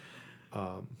 Family.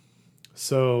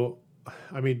 So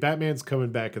I mean Batman's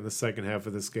coming back in the second half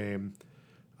of this game.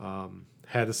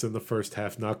 Had us in the first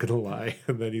half, not gonna lie,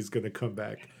 and then he's gonna come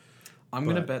back. I'm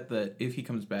gonna bet that if he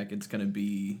comes back, it's gonna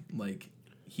be like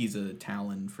he's a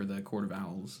Talon for the Court of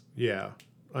Owls. Yeah,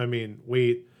 I mean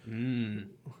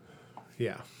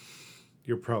yeah,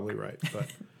 you're probably right, but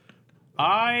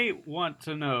I want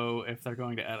to know if they're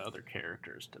going to add other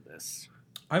characters to this.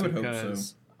 I would hope so.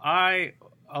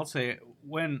 I'll say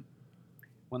when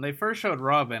they first showed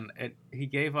Robin, he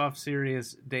gave off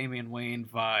serious Damian Wayne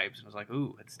vibes, and I was like,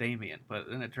 "Ooh, it's Damian," but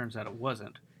then it turns out it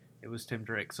wasn't. It was Tim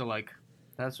Drake. So like,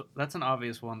 that's an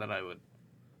obvious one that I would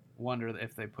wonder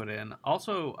if they put in.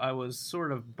 Also, I was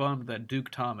sort of bummed that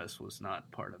Duke Thomas was not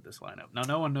part of this lineup. Now,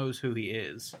 no one knows who he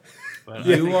is, but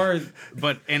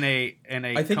But I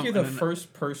think you're the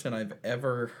first person I've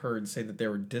ever heard say that they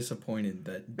were disappointed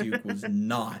that Duke was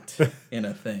not in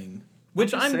a thing.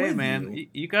 Which I'm saying, with man. you.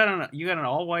 You got an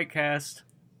all white cast.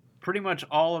 Pretty much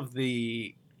all of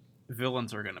the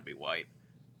villains are going to be white.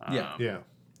 yeah.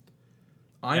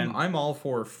 I'm all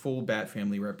for full Bat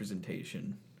Family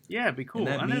representation. Yeah, it'd be cool.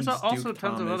 And there's also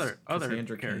tons of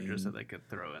other characters that they could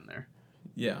throw in there.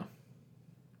 Yeah.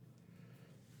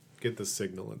 Get the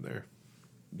Signal in there.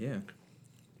 Yeah.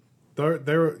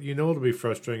 There, you know what'll be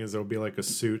frustrating is there'll be like a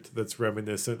suit that's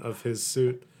reminiscent of his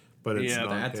suit, but it's not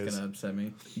that's his. Gonna upset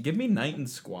me. Give me Knight and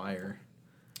Squire.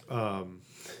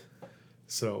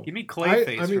 So give me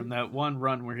Clayface from that one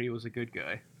run where he was a good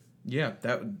guy. Yeah,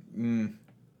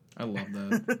 I love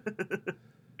that.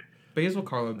 Basil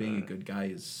Karlo being a good guy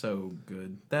is so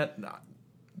good. That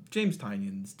James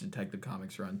Tynion's Detective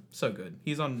Comics run, so good.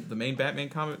 He's on the main Batman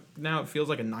comic now. It feels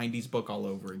like a '90s book all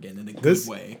over again in a good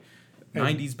way.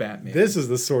 '90s Batman. This is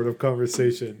the sort of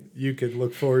conversation you can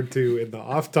look forward to in the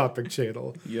off-topic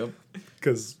channel. Yep.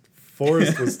 Because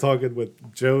Forrest was talking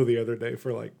with Joe the other day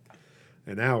for like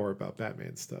an hour about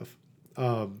Batman stuff.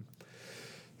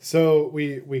 So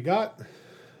we got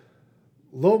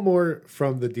a little more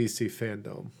from the DC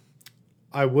fandom.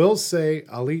 I will say,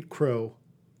 I'll eat crow.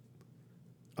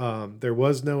 There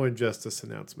was no Injustice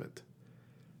announcement.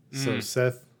 So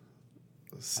Seth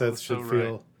should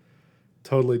feel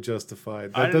totally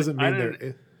justified. That doesn't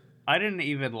mean I didn't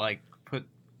even put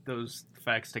those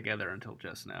facts together until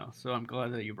just now. So I'm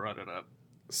glad that you brought it up.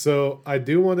 So I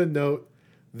do want to note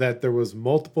that there was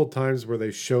multiple times where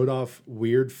they showed off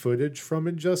weird footage from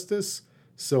Injustice.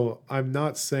 So I'm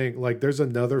not saying like there's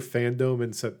another Fandome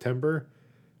in September.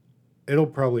 It'll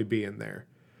probably be in there.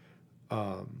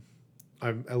 I'm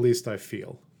at least I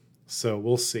feel. So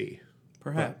we'll see.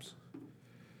 Perhaps.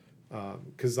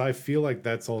 Because I feel like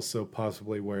that's also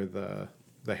possibly where the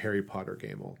Harry Potter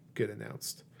game will get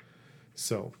announced.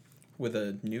 So With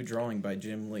a new drawing by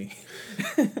Jim Lee.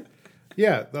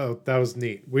 yeah, that was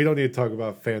neat. We don't need to talk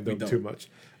about Fandome too much.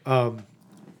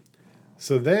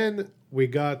 So then we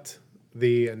got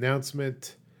the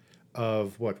announcement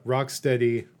of what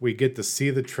Rocksteady. We get to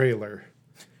see the trailer.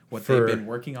 What they've been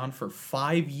working on for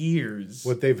 5 years.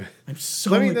 What they've. I'm so.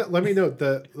 Let me note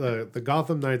the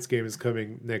Gotham Knights game is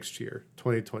coming next year,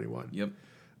 2021. Yep.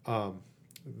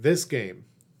 This game,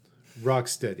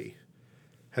 Rocksteady,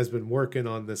 has been working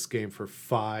on this game for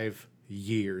 5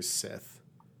 years, Seth.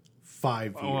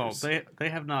 5 years. Well, they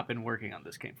have not been working on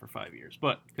this game for 5 years,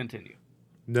 but continue.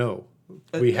 No.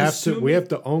 We have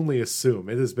to only assume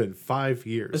it has been 5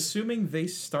 years. Assuming they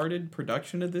started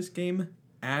production of this game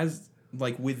as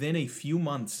like within a few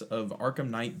months of Arkham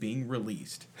Knight being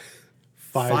released.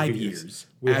 5 years.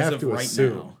 We have to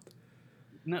assume.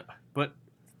 No, but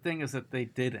the thing is that they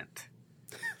didn't.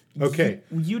 Okay.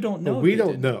 You don't know. We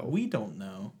don't know. We don't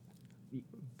know.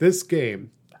 This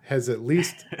game has at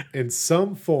least in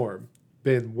some form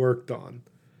been worked on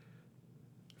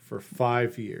for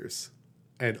 5 years.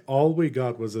 And all we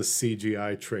got was a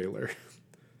CGI trailer.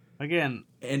 Again,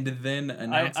 and then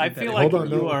announcing I feel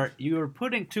like you are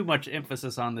putting too much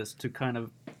emphasis on this to kind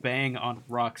of bang on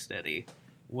Rocksteady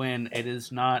when it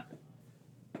is not.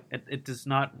 It does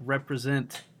not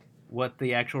represent what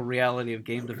the actual reality of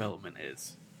game development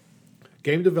is.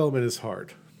 Game development is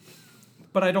hard.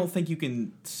 But I don't think you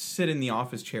can sit in the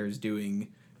office chairs doing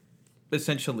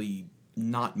essentially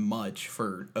not much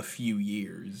for a few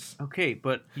years. Okay,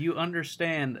 but you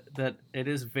understand that it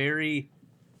is very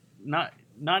not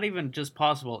even just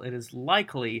possible, it is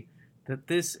likely that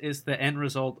this is the end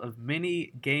result of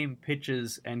many game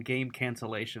pitches and game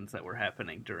cancellations that were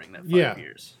happening during that 5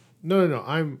 years. No.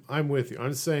 I'm with you.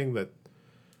 I'm saying that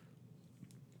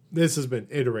this has been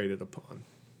iterated upon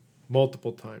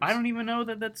multiple times. I don't even know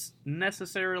that that's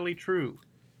necessarily true.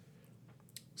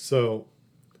 So,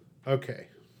 okay.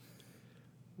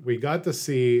 We got to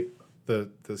see the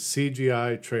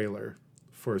CGI trailer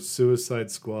for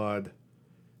Suicide Squad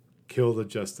Kill the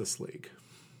Justice League.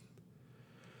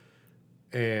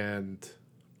 And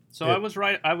so I was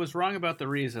right. I was wrong about the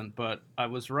reason, but I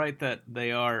was right that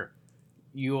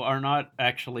you are not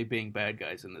actually being bad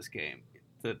guys in this game.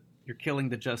 That you're killing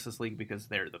the Justice League because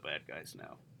they're the bad guys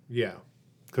now. Yeah,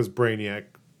 because Brainiac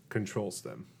controls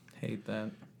them. Hate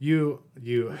that.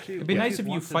 It'd be nice if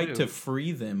you fight to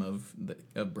free them of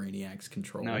Brainiac's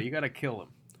control. No, you got to kill him.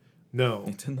 No.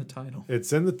 It's in the title.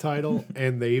 It's in the title,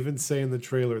 and they even say in the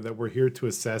trailer that we're here to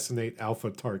assassinate Alpha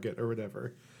Target or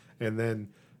whatever. And then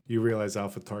you realize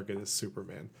Alpha Target is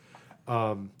Superman.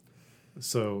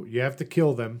 So you have to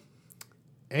kill them.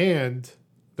 And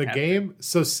the game...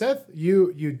 So, Seth,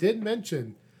 you did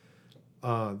mention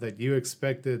that you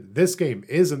expected... This game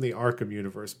is in the Arkham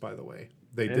universe, by the way.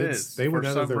 They went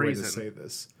out of their way to say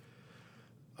this.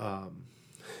 So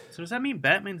does that mean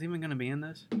Batman's even going to be in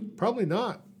this? Probably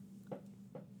not.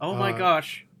 Oh my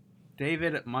gosh.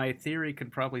 David, my theory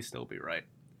could probably still be right.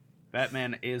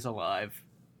 Batman is alive.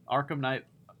 Arkham Knight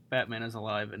Batman is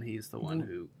alive, and he's the one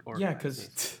who organizes. Yeah,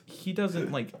 because he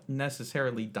doesn't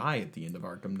necessarily die at the end of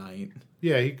Arkham Knight.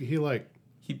 Yeah,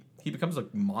 he becomes a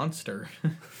monster,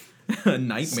 a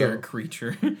nightmare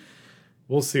creature.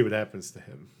 We'll see what happens to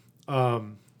him.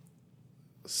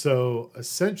 So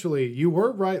essentially, you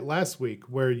were right last week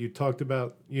where you talked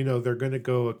about they're going to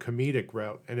go a comedic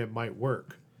route and it might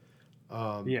work.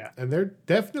 Yeah, and they're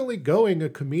definitely going a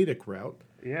comedic route.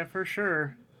 Yeah, for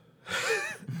sure.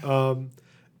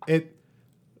 It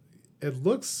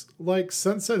looks like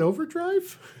Sunset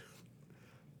Overdrive.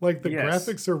 Like the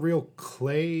graphics are real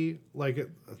clay. Like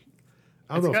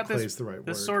I don't know if clay is the right word.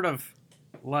 This sort of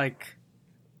like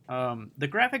the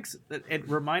graphics. It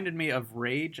reminded me of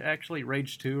Rage, actually,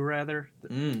 Rage 2 rather,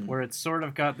 where it's sort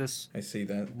of got this. I see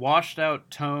that washed out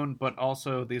tone, but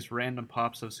also these random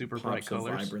pops of super bright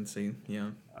colors, vibrancy. Yeah.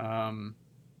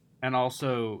 And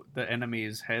also the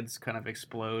enemies' heads kind of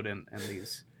explode and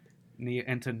these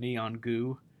into neon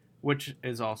goo, which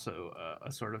is also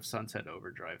a sort of Sunset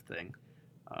Overdrive thing.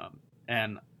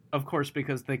 And of course,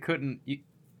 because they couldn't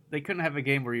have a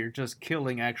game where you're just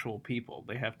killing actual people.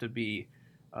 They have to be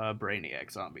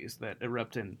Brainiac zombies that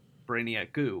erupt in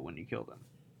Brainiac goo when you kill them.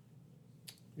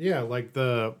 Yeah, like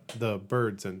the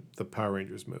birds in the Power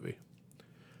Rangers movie.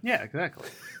 Yeah, exactly.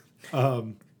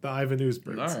 The Ivan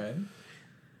Oosbergs. All right.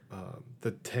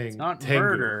 The It's not Tengu.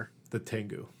 murder. The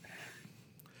Tengu.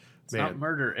 It's not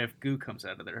murder if goo comes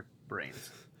out of their brains.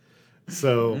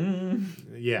 So,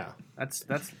 yeah. That's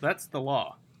the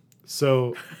law.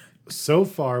 So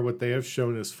far, what they have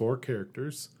shown is 4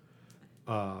 characters: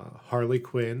 Harley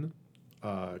Quinn,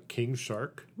 King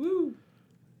Shark, Woo.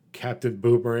 Captain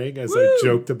Boomerang, as Woo! I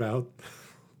joked about,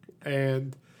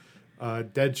 and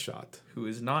Deadshot. Who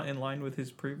is not in line with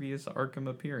his previous Arkham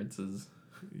appearances.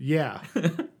 Yeah,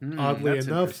 oddly That's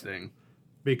enough, interesting.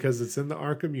 because it's in the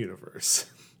Arkham universe.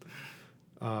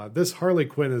 This Harley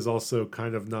Quinn is also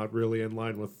kind of not really in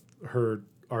line with her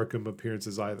Arkham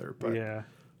appearances either. But Yeah.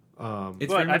 It's But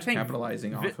very I much think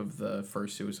capitalizing off of the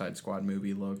first Suicide Squad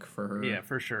movie look for her. Yeah,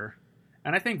 for sure.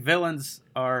 And I think villains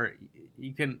are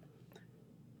you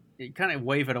kind of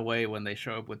wave it away when they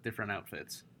show up with different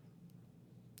outfits.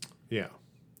 yeah.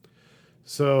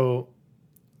 So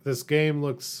this game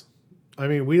looks. I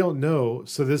mean, we don't know.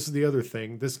 So this is the other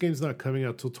thing. This game's not coming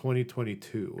out till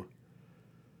 2022.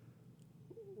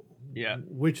 Yeah.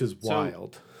 Which is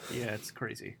wild. Yeah, it's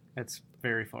crazy. It's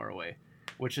very far away,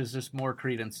 which is just more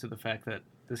credence to the fact that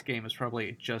this game has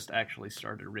probably just actually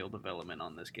started real development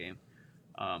on this game.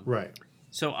 Right.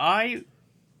 So I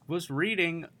was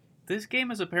reading, this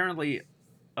game is apparently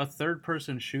a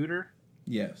third-person shooter.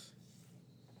 Yes.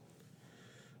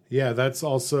 Yeah, that's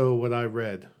also what I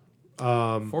read.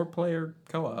 4-player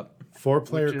co-op.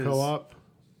 4-player Which is- co-op.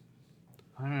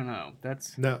 I don't know.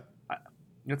 That's No.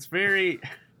 it's very.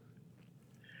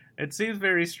 It seems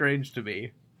very strange to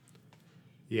me.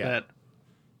 Yeah.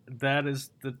 That is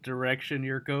the direction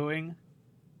you're going.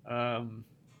 And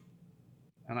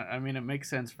I mean, it makes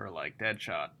sense for like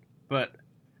Deadshot, but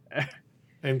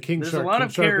And King there's a Shark. lot King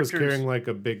of Shark was characters- carrying like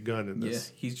a big gun in Yeah,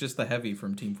 this. he's just the heavy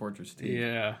from Team Fortress 2.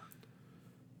 yeah.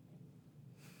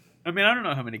 I mean, I don't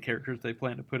know how many characters they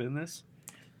plan to put in this,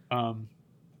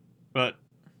 but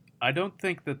I don't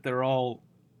think that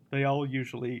they all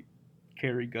usually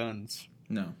carry guns.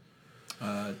 No.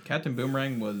 Captain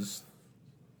Boomerang was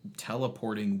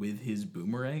teleporting with his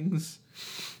boomerangs.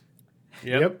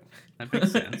 Yep. That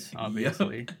makes sense,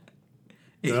 obviously.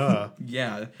 Duh.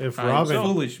 Yeah. If I- Robin-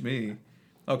 foolish me.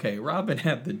 Okay, Robin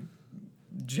had the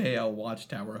JL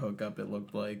Watchtower hookup, it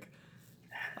looked like.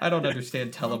 I don't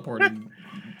understand teleporting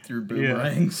through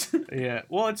boomerangs. Yeah.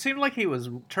 Well, it seemed like he was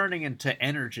turning into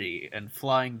energy and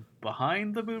flying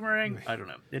behind the boomerang. I don't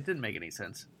know. It didn't make any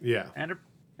sense. Yeah. And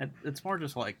it's more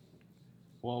just like,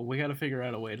 well, we got to figure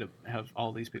out a way to have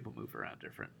all these people move around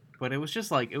different. But it was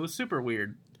just like, it was super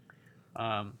weird.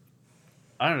 I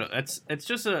don't know. It's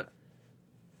just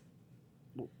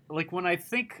like when I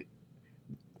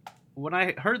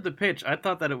heard the pitch, I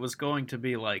thought that it was going to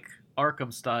be like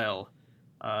Arkham style.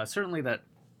 Certainly that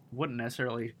wouldn't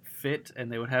necessarily fit,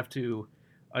 and they would have to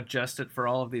adjust it for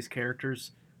all of these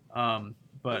characters.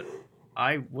 But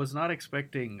I was not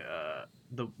expecting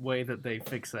the way that they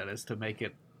fix that is to make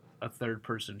it a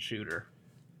third-person shooter.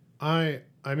 I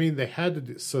mean, they had to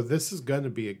do. So this is going to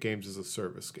be a games as a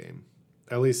service game.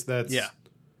 At least that's. Yeah.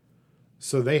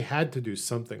 So they had to do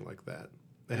something like that.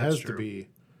 It That's has true. to be.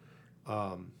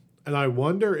 And I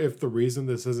wonder if the reason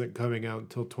this isn't coming out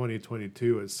until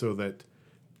 2022 is so that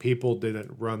people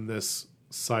didn't run this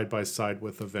side by side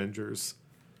with Avengers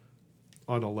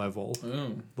on a level.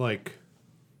 Oh. Like,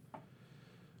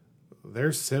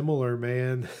 they're similar,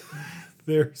 man.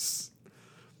 There's.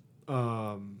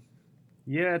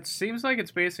 Yeah, it seems like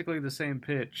it's basically the same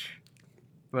pitch,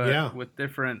 but Yeah. with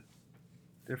different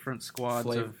squads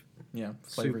of Yeah,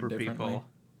 flavored super differently. people.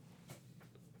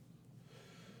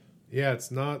 Yeah,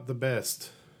 it's not the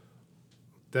best.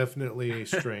 Definitely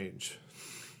strange.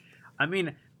 I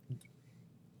mean,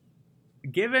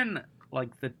 given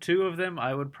like the two of them,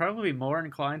 I would probably be more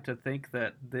inclined to think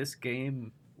that this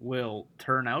game will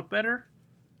turn out better.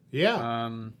 Yeah.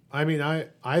 I mean,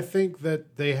 I think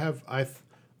that they have.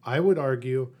 I would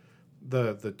argue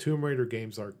the Tomb Raider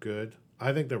games are good.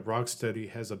 I think that Rocksteady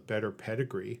has a better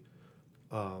pedigree.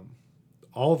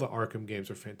 All the Arkham games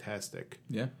are fantastic.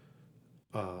 Yeah.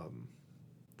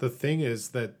 The thing is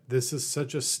that this is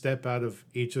such a step out of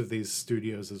each of these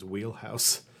studios'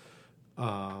 wheelhouse.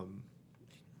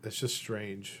 It's just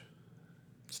strange.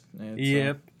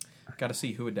 Yep. Got to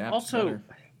see who adapts Also,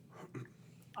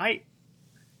 better.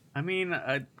 I mean,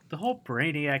 the whole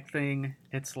Brainiac thing.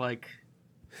 It's like,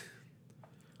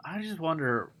 I just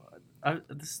wonder.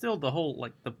 Still, the whole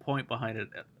like the point behind it.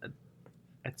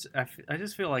 I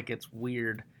just feel like it's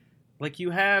weird. Like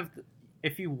you have,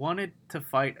 if you wanted to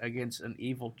fight against an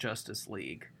evil Justice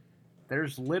League,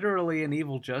 there's literally an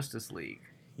evil Justice League.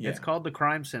 It's called the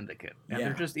Crime Syndicate, and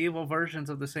they're just evil versions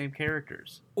of the same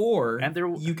characters. Or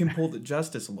you can pull the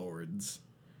Justice Lords.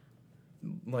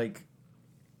 Like,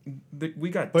 we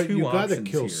got but two you options gotta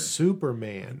kill here.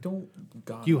 Superman.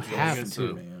 You have to.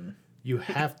 Superman. You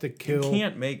have to kill. You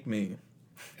can't make me.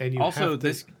 And you also, have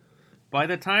to, by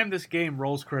the time this game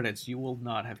rolls credits, you will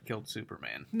not have killed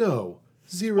Superman. No,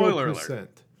 0%.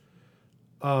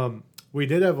 We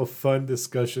did have a fun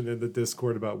discussion in the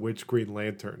Discord about which Green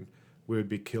Lantern we would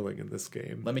be killing in this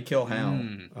game. Let me kill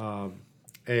Hal.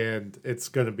 And it's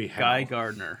going to be Hal. Guy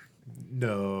Gardner.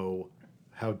 No.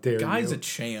 How dare you? Guy's a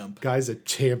champ. Guy's a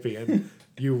champion.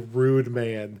 You rude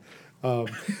man.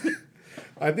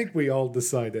 I think we all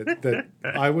decided that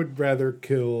I would rather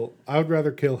kill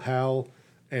Hal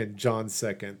and John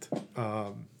second,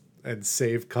 and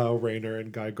save Kyle Rayner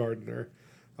and Guy Gardner.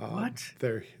 What?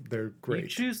 They're great. You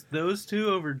choose those two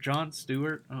over Jon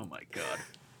Stewart? Oh my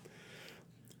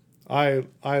I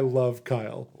god. love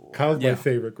Kyle. Kyle's my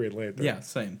favorite Green Lantern. Yeah,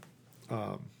 same.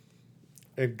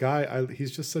 And Guy,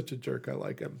 he's just such a jerk. I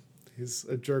like him. He's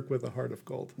a jerk with a heart of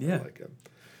gold. Yeah. I like him.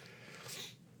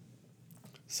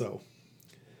 So,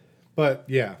 but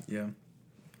yeah. Yeah.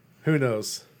 Who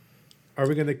knows? Are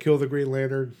we going to kill the Green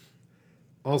Lantern?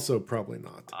 Also, probably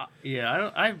not.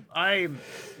 I'm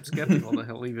skeptical that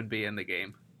he'll even be in the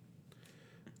game.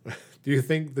 Do you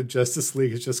think the Justice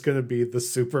League is just going to be the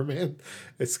Superman?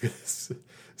 It's gonna,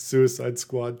 Suicide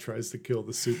Squad tries to kill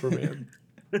the Superman.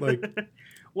 Like,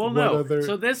 well, no.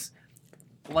 So this,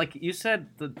 like you said,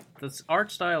 the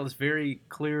art style is very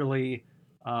clearly,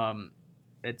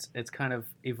 it's kind of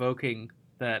evoking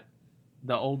that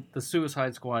the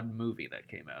Suicide Squad movie that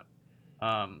came out,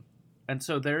 and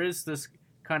so there is this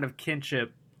kind of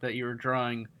kinship that you were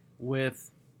drawing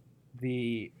with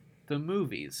the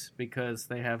movies because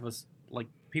they have us like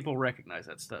people recognize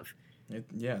that stuff.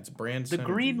 It's brand. The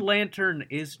Green Lantern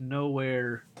is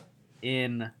nowhere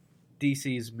in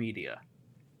DC's media.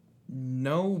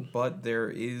 No, but there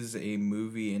is a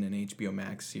movie in an HBO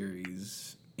Max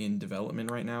series in development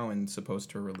right now and supposed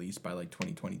to release by like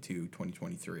 2022,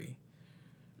 2023.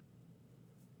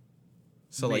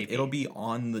 So Maybe. like it'll be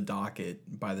on the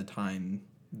docket by the time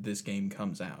this game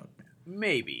comes out.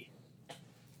 Maybe.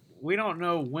 We don't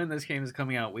know when this game is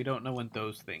coming out. We don't know when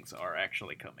those things are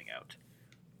actually coming out.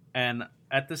 And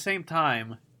at the same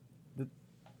time,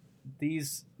 the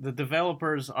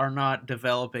developers are not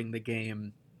developing the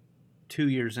game 2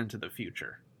 years into the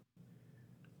future.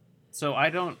 So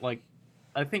I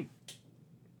think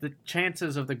the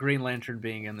chances of the Green Lantern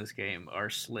being in this game are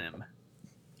slim.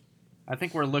 I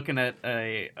think we're looking at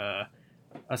a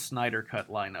Snyder Cut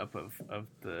lineup of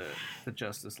the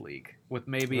Justice League with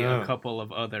maybe a couple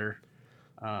of other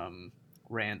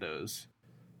randos.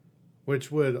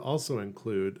 Which would also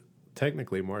include,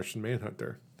 technically, Martian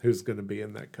Manhunter, who's going to be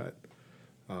in that cut.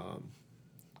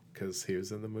 Because he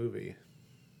was in the movie.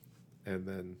 And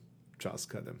then Joss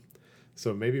cut him.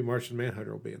 So maybe Martian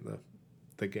Manhunter will be in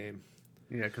the game.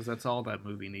 Yeah, because that's all that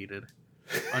movie needed.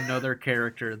 Another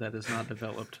character that is not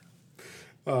developed.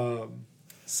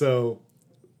 So,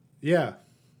 yeah.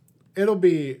 It'll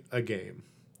be a game.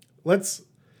 That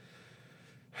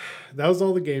was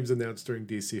all the games announced during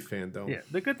DC Fandome. Yeah,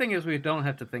 the good thing is we don't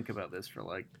have to think about this for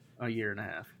like a year and a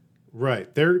half. Right.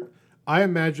 I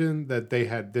imagine that they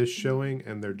had this showing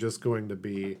and they're just going to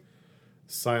be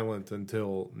silent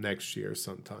until next year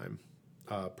sometime.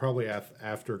 Probably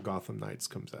after Gotham Knights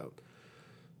comes out.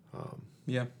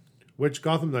 Yeah. Which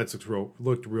Gotham Knights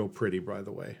looked real pretty, by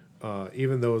the way.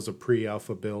 Even though it was a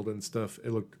pre-alpha build and stuff,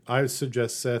 I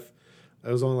suggest, Seth,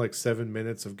 it was only like 7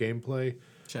 minutes of gameplay.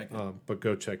 Check it. But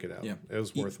go check it out. Yeah. It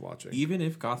was worth watching. Even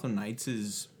if Gotham Knights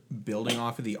is building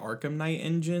off of the Arkham Knight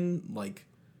engine, like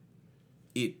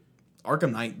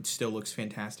Arkham Knight still looks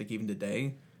fantastic even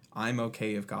today. I'm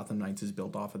okay if Gotham Knights is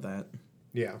built off of that.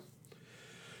 Yeah.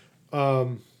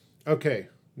 Okay.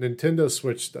 Nintendo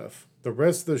Switch stuff. The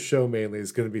rest of the show mainly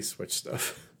is going to be Switch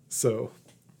stuff. So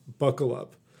buckle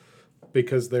up.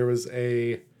 Because there was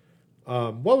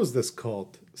what was this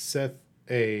called? Seth,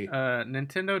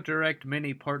 Nintendo Direct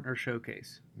Mini Partner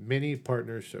Showcase. Mini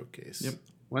Partner Showcase. Yep.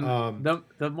 When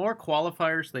the more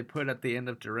qualifiers they put at the end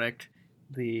of Direct,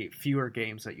 the fewer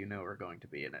games that you know are going to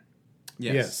be in it.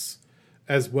 Yes.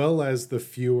 As well as the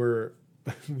fewer,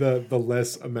 the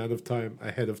less amount of time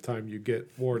ahead of time you get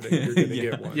warning you're going to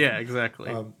get one. Yeah, exactly.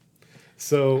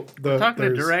 So talking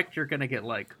to Direct, you're going to get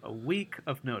like a week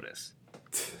of notice.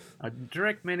 A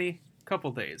Direct Mini,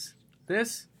 couple days.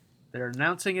 This, they're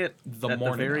announcing it at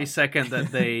the very second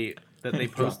that they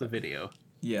post the video.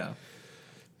 Yeah.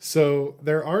 So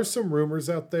there are some rumors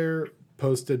out there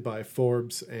posted by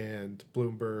Forbes and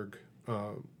Bloomberg,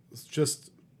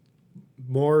 just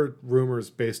more rumors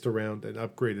based around an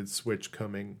upgraded Switch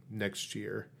coming next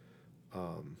year.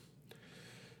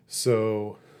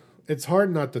 So it's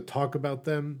hard not to talk about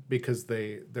them because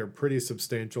they're pretty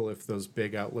substantial if those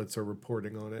big outlets are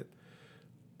reporting on it.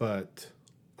 But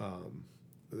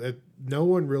that no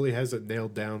one really has it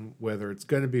nailed down whether it's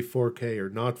going to be 4K or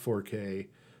not 4K,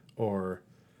 or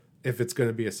if it's going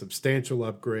to be a substantial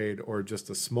upgrade or just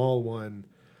a small one.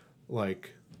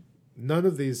 Like, none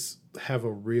of these have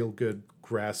a real good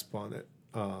grasp on it.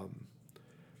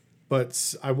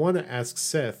 But I want to ask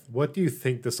Seth, what do you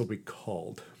think this will be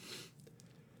called?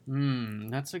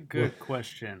 That's a good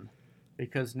question.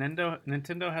 Because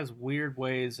Nintendo has weird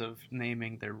ways of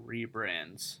naming their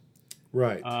rebrands.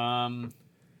 Right.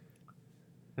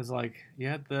 Because, like, you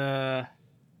had the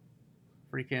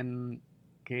freaking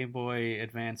Game Boy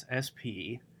Advance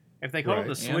SP. If they called it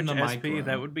the Switch the SP, Micro.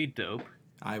 that would be dope.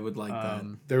 I would like that.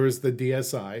 There was the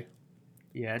DSi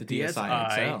Yeah, The DSi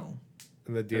XL.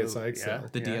 and the DSi XL. yeah.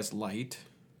 The DS Lite.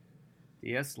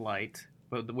 DS Lite.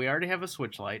 But we already have a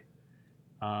Switch Lite.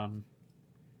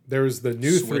 There was the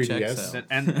new Switch 3DS. XL.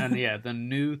 And yeah, the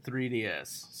new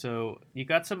 3DS. So you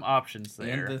got some options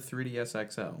there. And the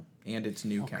 3DS XL. And its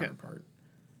new counterpart.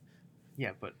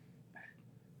 Yeah, but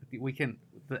we can.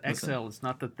 The Listen, XL is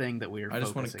not the thing that we are. I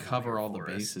just want to focusing on cover here all the for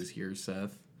us. bases here,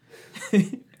 Seth.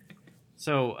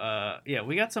 So yeah,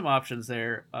 we got some options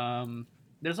there.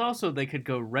 There's also, they could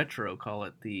go retro, call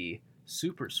it the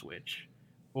Super Switch,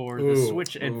 or the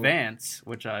Switch Advance,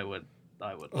 which I would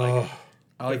like.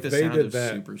 I like If the they sound did of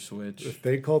that- Super Switch. If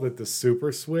they called it the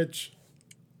Super Switch,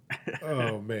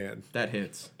 oh man, That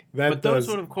hits. that But does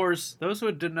those would, of course, those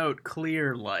would denote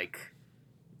clear right.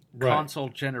 console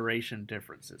generation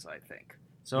differences, I think.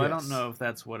 So I don't Yes. know if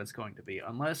that's what it's going to be,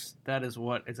 unless that is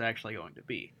what it's actually going to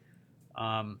be.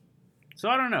 So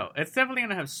I don't know. It's definitely going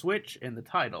to have Switch in the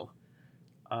title.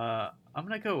 I'm going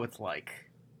to go with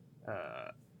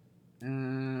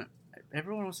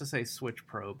everyone wants to say Switch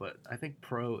Pro, but I think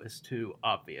Pro is too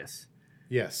obvious.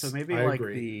 Yes, So maybe I like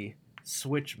agree. the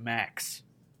Switch Max.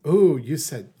 Ooh, you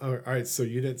said all right. So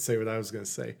you didn't say what I was going to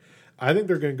say. I think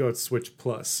they're going to go with Switch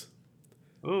Plus.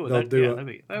 Ooh, They'll do yeah, a- that'd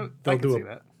be, I they'll can do see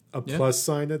that. A Yeah. plus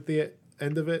sign at the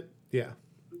end of it. Yeah,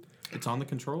 It's on the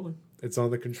controller. it's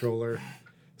on the controller.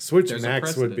 Switch There's a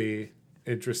Max would precedent.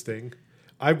 be interesting.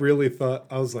 I really thought,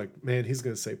 I was like, man, he's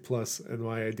going to say plus, and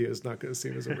my idea is not going to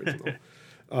seem as original.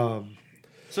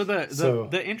 So So-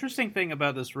 the interesting thing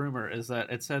about this rumor is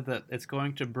that it said that it's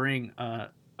going to bring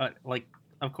like,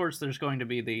 of course there's going to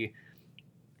be the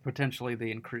potentially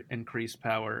the increased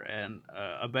power and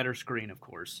a better screen, of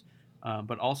course,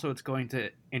 but also it's going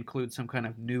to include some kind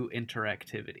of new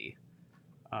interactivity.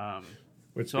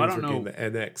 Which So I means don't we're getting know.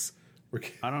 the NX.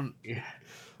 I don't.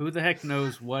 Who the heck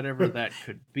knows whatever that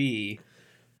could be?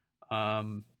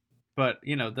 But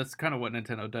you know, that's kind of what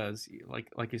Nintendo does.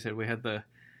 Like you said, we had the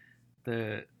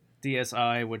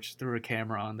DSi, which threw a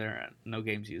camera on there, and no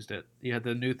games used it. You had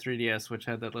the new 3DS, which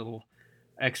had that little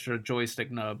extra joystick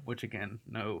nub, which again,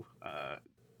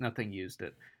 nothing used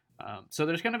it. So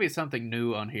there's going to be something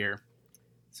new on here.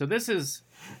 So this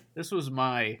was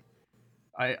my.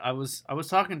 I was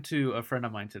talking to a friend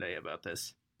of mine today about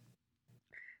this,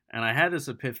 and I had this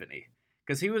epiphany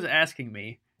because he was asking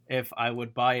me if I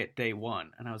would buy it day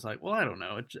one, and I was like, well, I don't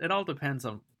know. It all depends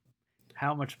on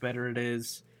how much better it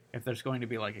is, if there's going to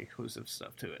be like exclusive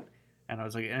stuff to it. And I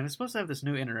was like, and it's supposed to have this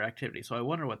new interactivity, so I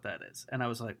wonder what that is. And I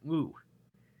was like, ooh,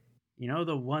 you know,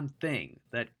 the one thing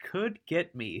that could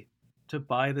get me to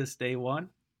buy this day one?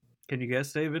 Can you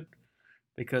guess, David?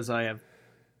 Because I have,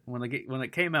 when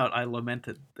it came out, I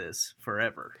lamented this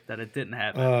forever that it didn't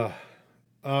happen.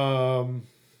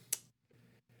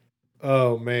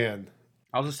 Oh man.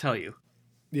 I'll just tell you,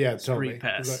 Yeah, tell Street me.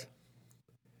 Pass.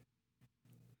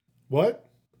 What?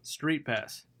 Street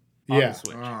Pass on Yeah. the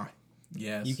Switch.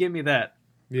 Yes. You give me that,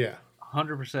 Yeah.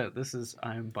 100%.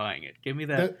 I'm buying it. Give me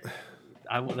that.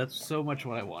 That That's so much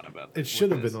what I want about this. it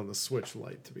should have been on the Switch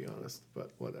Lite, to be honest,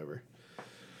 but whatever.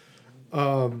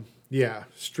 Yeah,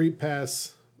 Street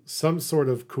Pass, some sort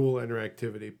of cool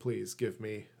interactivity. Please give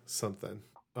me something.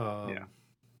 Yeah.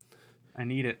 I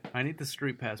need it. I need the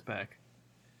Street Pass back.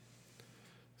 I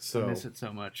So miss it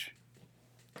so much.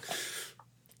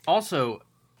 Also,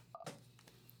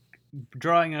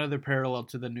 drawing another parallel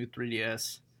to the new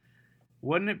 3DS,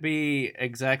 wouldn't it be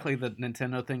exactly the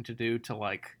Nintendo thing to do to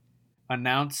like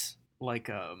announce like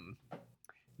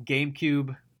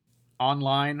GameCube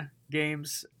online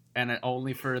games and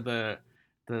only for the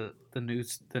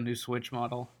new Switch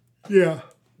model? yeah,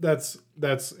 that's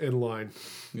in line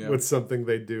Yeah. with something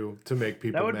they do to make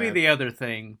people. That would be mad. the other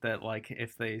thing that, like,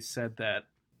 if they said that,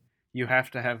 you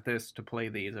have to have this to play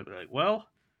these. I'd be like, well,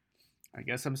 I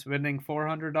guess I'm spending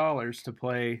 $400 to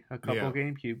play a couple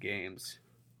GameCube games.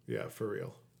 Yeah, for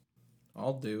real.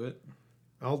 I'll do it.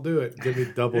 I'll do it. Give me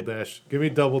Double Dash. Give me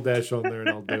Double Dash on there, and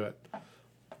I'll do it.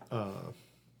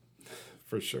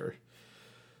 For sure.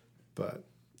 But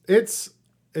it's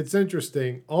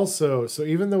interesting. Also, so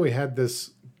even though we had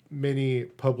this mini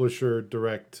publisher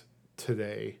direct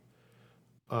today,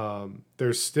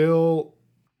 there's still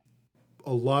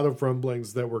a lot of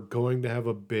rumblings that we're going to have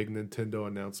a big Nintendo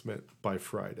announcement by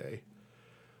Friday.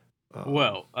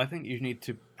 Well, I think you need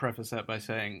to preface that by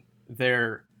saying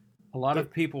a lot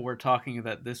of people were talking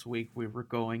that this week we were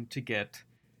going to get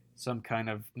some kind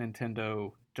of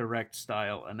Nintendo Direct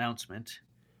style announcement.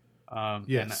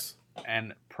 Yes.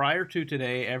 And prior to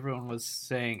today, everyone was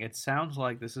saying it sounds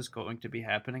like this is going to be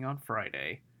happening on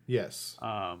Friday. Yes.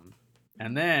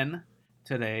 And then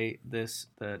today,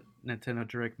 the Nintendo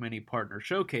Direct Mini Partner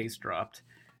Showcase dropped,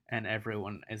 and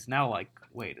everyone is now like,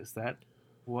 "Wait, is that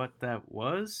what that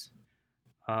was?"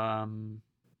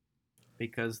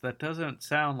 Because that doesn't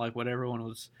sound like what everyone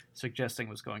was suggesting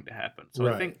was going to happen. So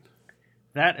right. I think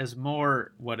that is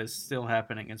more what is still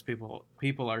happening. Is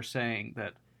people are saying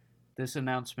that this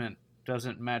announcement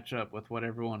doesn't match up with what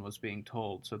everyone was being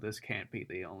told, so this can't be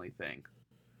the only thing.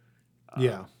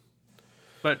 Yeah.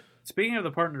 But speaking of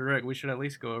the Partner Direct, we should at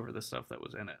least go over the stuff that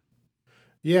was in it.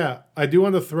 Yeah, I do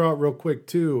want to throw out real quick,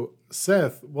 too.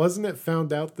 Seth, wasn't it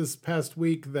found out this past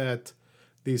week that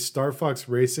the Star Fox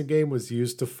racing game was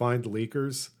used to find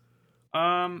leakers?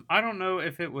 I don't know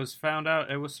if it was found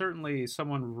out. It was certainly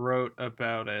someone wrote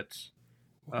about it.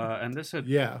 And this had...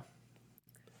 Yeah.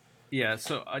 Yeah,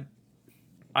 so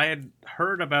I had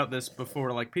heard about this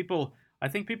before. Like, I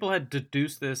think people had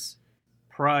deduced this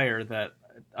prior that...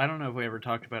 I don't know if we ever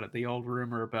talked about it. The old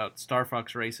rumor about Star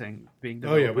Fox Racing being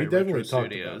developed by Retro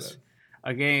Studios.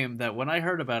 A game that when I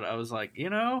heard about it, I was like,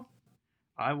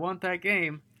 I want that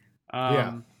game.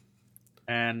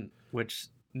 And which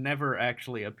never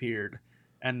actually appeared.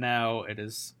 And now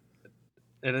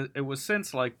it was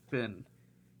since like been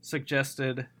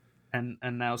suggested, and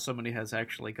now somebody has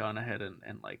actually gone ahead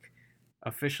and like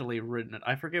officially written it.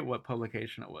 I forget what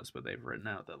publication it was, but they've written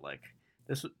out that like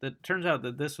this. It turns out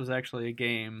that this was actually a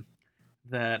game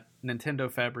that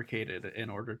Nintendo fabricated in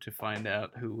order to find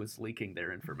out who was leaking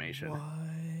their information. What?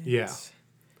 Yeah.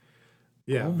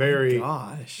 Yeah. Oh very. My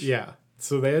gosh. Yeah.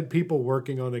 So they had people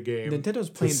working on a game. Nintendo's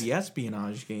playing the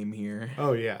espionage game here.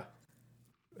 Oh yeah,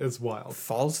 it's wild.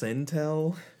 False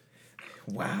intel.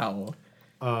 Wow.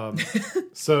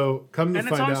 So come to and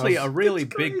find out, it's honestly a really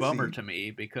big bummer to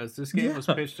me because this game was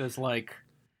pitched as like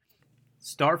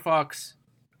Star Fox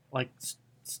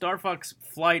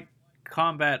flight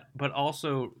combat, but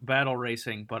also battle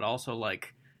racing, but also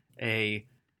like a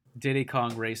Diddy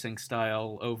Kong racing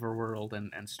style overworld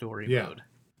and story mode.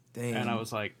 Dang. And I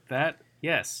was like,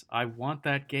 yes, I want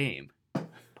that game.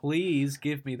 Please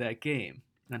give me that game.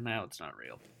 And now it's not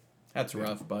real. That's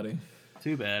rough, buddy.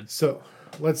 Too bad. So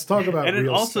let's talk about and it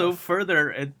real also stuff.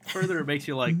 further makes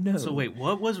you like, No. So wait,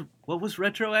 what was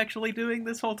Retro actually doing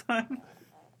this whole time?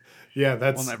 Yeah,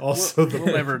 that's also we'll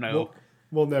never know.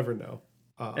 We'll never know.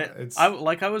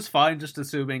 I was fine just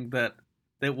assuming that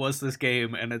it was this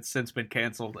game and it's since been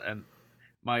canceled and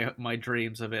my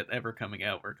dreams of it ever coming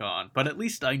out were gone. But at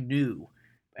least I knew.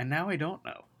 And now I don't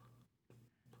know.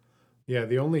 Yeah,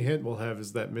 the only hint we'll have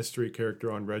is that mystery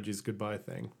character on Reggie's Goodbye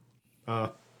thing.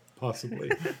 Possibly.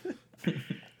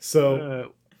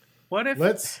 So what if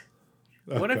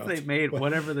they made What?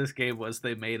 whatever this game was,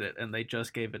 they made it and they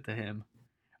just gave it to him?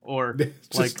 Or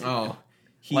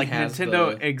he like has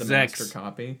Nintendo the execs master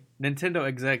copy. Nintendo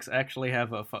execs actually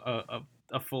have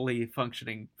a fully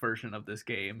functioning version of this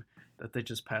game that they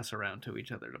just pass around to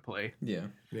each other to play. Yeah.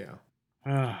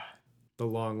 The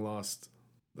long lost,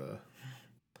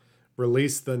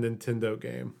 release the Nintendo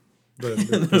game, the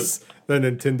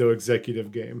Nintendo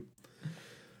executive game.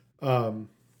 All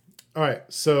right,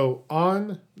 so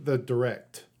on the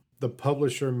Direct, the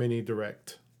publisher mini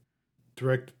Direct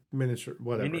miniature,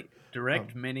 whatever. It's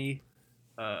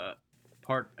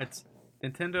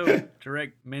Nintendo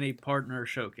Direct Mini Partner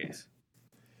Showcase.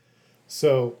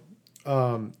 So,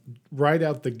 right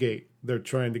out the gate, they're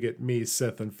trying to get me,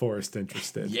 Seth, and Forrest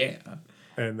interested. Yeah.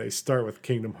 And they start with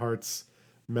Kingdom Hearts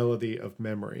Melody of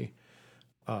Memory.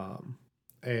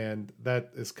 And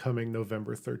that is coming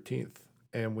November 13th.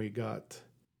 And we got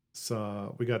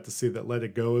to see that Let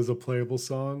It Go is a playable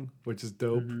song, which is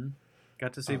dope. Mm-hmm.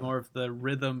 Got to see more of the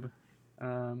rhythm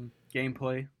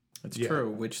gameplay. It's true,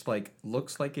 which like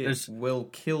looks like it will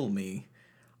kill me.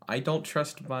 I don't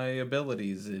trust my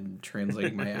abilities in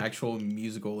translating my actual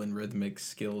musical and rhythmic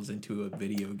skills into a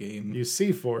video game. You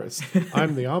see, Forrest,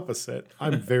 I'm the opposite.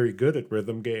 I'm very good at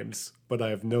rhythm games, but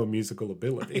I have no musical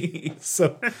ability.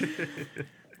 So,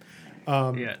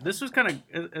 yeah, this was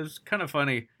it was kind of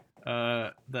funny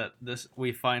that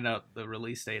we find out the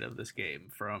release date of this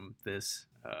game from this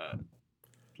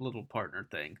little partner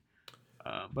thing.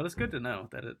 But it's good to know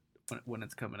that when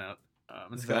it's coming out.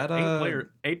 It's got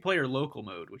eight player local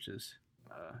mode, which is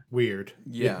weird.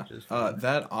 Yeah,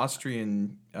 that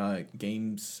Austrian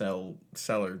game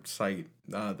seller site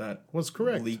that was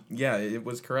correct. Yeah, it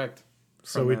was correct.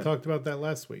 So we talked about that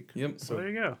last week. Yep. So there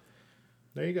you go.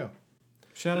 There you go.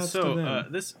 Shout out to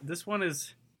them. This one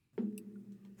is.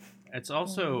 It's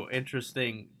also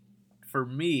interesting for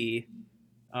me,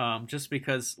 just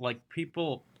because like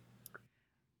people.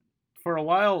 For a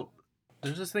while,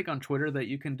 there's this thing on Twitter that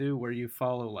you can do where you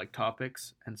follow like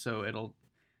topics, and so it'll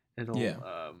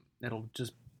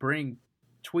just bring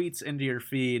tweets into your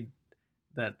feed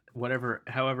that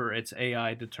however its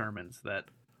AI determines that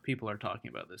people are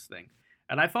talking about this thing.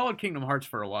 And I followed Kingdom Hearts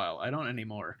for a while. I don't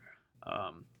anymore,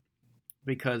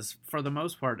 because for the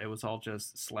most part it was all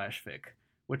just /fic,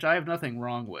 which I have nothing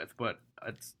wrong with, but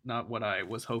it's not what I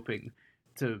was hoping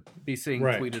to be seeing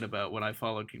tweeted about when I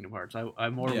followed Kingdom Hearts. I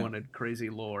more wanted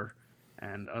crazy lore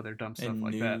and other dumb stuff and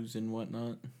like news that. News and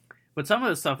whatnot. But some of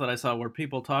the stuff that I saw were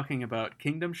people talking about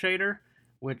Kingdom Shader,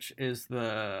 which is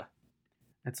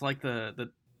it's like the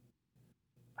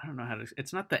I don't know how to.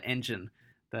 It's not the engine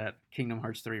that Kingdom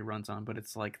Hearts 3 runs on, but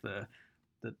it's like the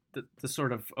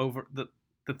sort of the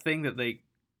thing that they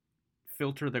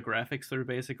filter the graphics through,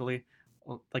 basically,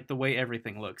 like the way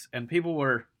everything looks. And people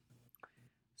were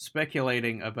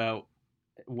speculating about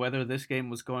whether this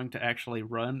game was going to actually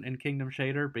run in Kingdom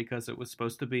Shader because it was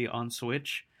supposed to be on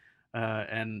Switch,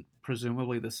 and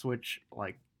presumably the Switch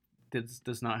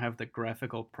does not have the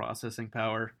graphical processing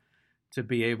power to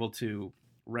be able to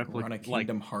replicate run a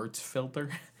Kingdom Hearts filter.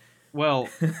 Well,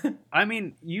 I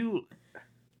mean, you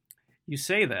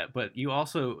say that, but you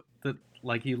also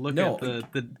you look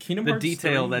at the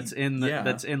detail 3, that's in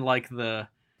that's in like the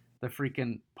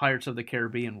freaking Pirates of the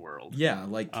Caribbean world. Yeah,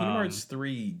 like Kingdom Hearts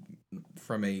 3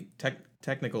 from a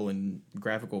technical and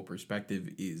graphical perspective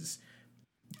is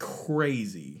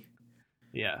crazy.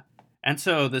 Yeah. And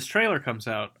so this trailer comes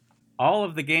out. All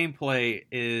of the gameplay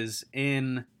is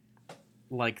in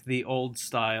like the old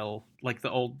style, like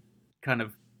the old kind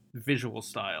of visual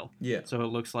style. Yeah. So it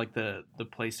looks like the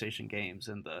PlayStation games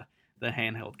and the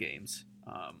handheld games.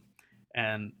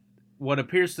 And what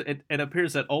appears it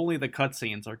appears that only the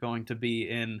cutscenes are going to be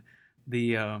in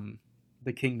the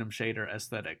Kingdom Shader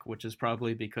aesthetic, which is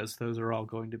probably because those are all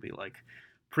going to be like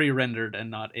pre-rendered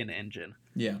and not in engine.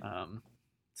 Yeah.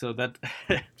 So that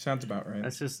sounds about right.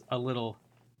 That's just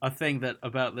a thing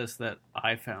about this that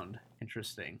I found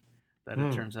interesting. That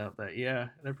it turns out that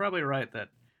they're probably right that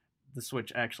the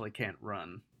Switch actually can't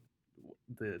run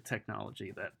the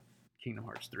technology that Kingdom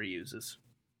Hearts 3 uses.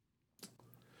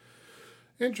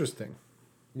 Interesting.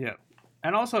 Yeah.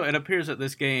 And also it appears that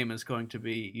this game is going to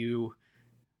be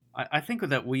I think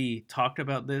that we talked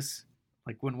about this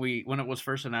like when it was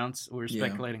first announced, we were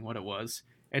speculating what it was.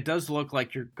 It does look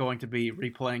like you're going to be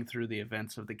replaying through the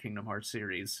events of the Kingdom Hearts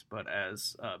series, but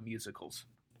as musicals.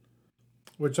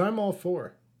 Which I'm all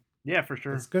for. Yeah, for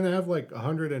sure. It's going to have like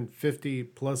 150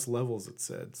 plus levels, it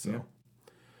said. So,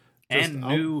 and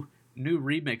new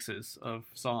remixes of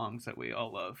songs that we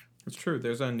all love. It's true.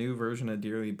 There's a new version of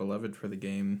Dearly Beloved for the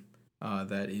game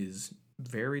that is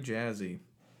very jazzy.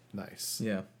 Nice.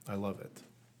 Yeah. I love it.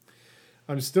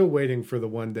 I'm still waiting for the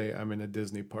one day I'm in a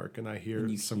Disney park and I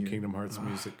hear some Kingdom Hearts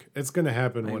music. It's going to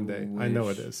happen one day. I know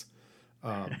it is.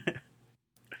 I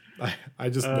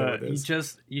just know it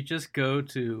is. You just go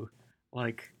to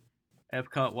like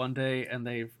Epcot one day and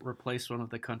they've replaced one of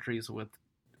the countries with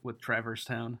Traverse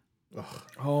Town.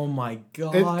 Oh my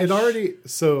god! It already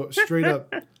straight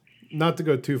up. Not to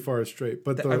go too far straight,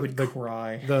 but I would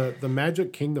cry. The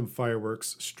Magic Kingdom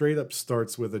fireworks straight up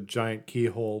starts with a giant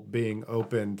keyhole being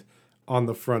opened on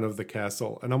the front of the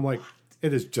castle, and I'm like,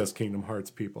 it is just Kingdom Hearts,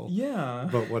 people. Yeah,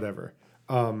 but whatever.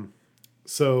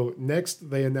 So next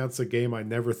they announced a game I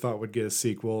never thought would get a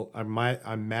sequel. I'm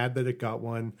mad that it got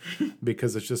one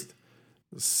because it's just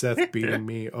Seth beating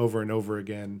me over and over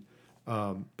again.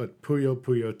 But Puyo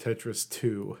Puyo Tetris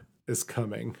 2 is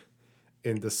coming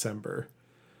in December.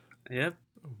 Yep.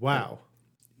 Wow.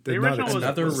 The original was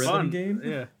another rhythm fun. game?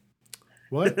 Yeah.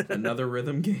 What? Another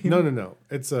rhythm game? No.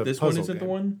 It's a this puzzle one isn't game. the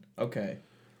one? Okay.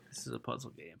 This is a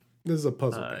puzzle game. This is a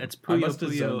puzzle game. It's I Puyo must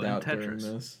have Puyo zoned and out during Tetris.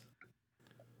 this.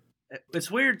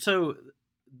 It's weird. So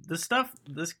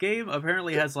This game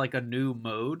apparently has like a new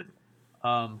mode,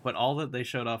 but all that they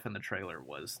showed off in the trailer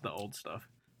was the old stuff.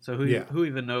 So who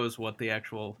even knows what the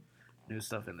actual new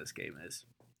stuff in this game is?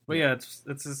 But yeah, it's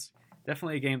just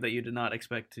definitely a game that you did not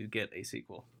expect to get a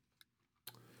sequel.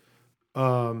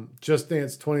 Just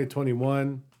Dance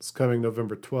 2021 is coming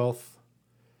November 12th.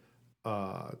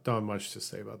 Don't have much to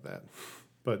say about that,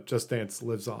 but Just Dance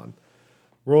lives on.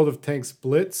 World of Tanks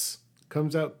Blitz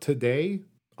comes out today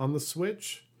on the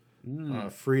Switch.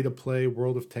 Free to play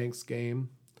World of Tanks game.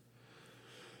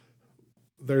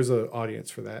 There's an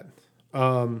audience for that.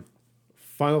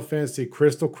 Final Fantasy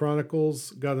Crystal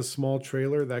Chronicles got a small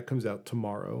trailer that comes out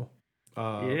tomorrow.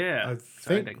 I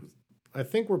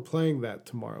think we're playing that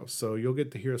tomorrow, so you'll get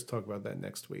to hear us talk about that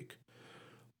next week.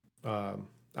 I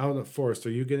don't know, Forrest,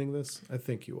 are you getting this? I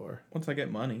think you are. Once I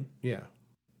get money. Yeah.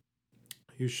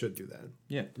 You should do that.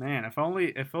 Yeah. Man, if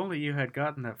only you had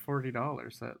gotten that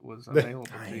 $40 that was available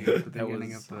to you at the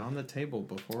beginning of the on the table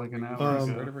before like an we hour ago.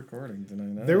 started recording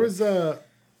tonight. There was a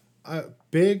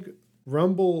big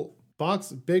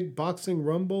boxing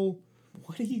rumble.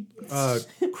 What are you?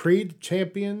 Creed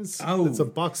Champions. Oh. It's a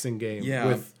boxing game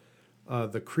with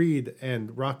the Creed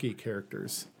and Rocky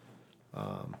characters.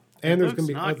 And there's going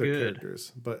to be other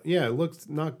characters. But yeah, it looks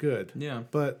not good. Yeah.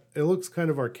 But it looks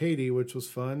kind of arcadey, which was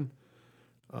fun.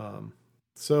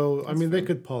 So, I mean, they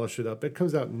could polish it up. It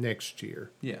comes out next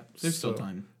year. Yeah, there's still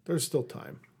time. There's still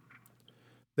time.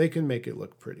 They can make it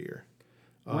look prettier.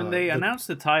 When they announced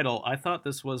the title, I thought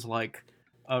this was like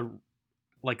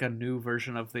a new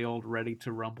version of the old Ready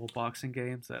to Rumble boxing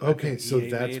games. That so EA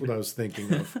that's made. what I was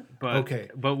thinking of.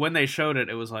 But when they showed it,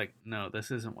 it was like, no,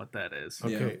 this isn't what that is.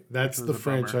 Okay, that's the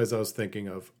franchise I was thinking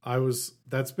of.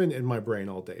 That's been in my brain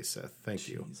all day, Seth. Thank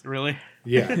you. Really?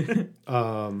 Yeah.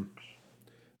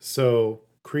 So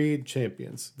Creed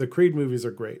Champions. The Creed movies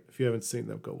are great. If you haven't seen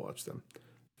them, go watch them.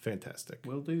 Fantastic.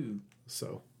 Will do.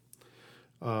 So,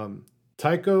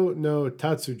 Taiko no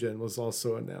Tatsujin was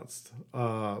also announced,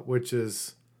 which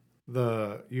is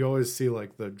you always see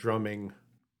like the drumming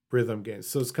rhythm games.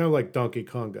 So it's kind of like Donkey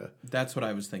Konga. That's what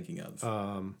I was thinking of.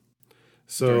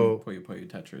 So Puyo Puyo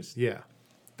Tetris. Yeah,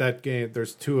 that game.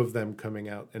 There's 2 of them coming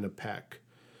out in a pack.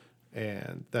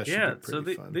 And that should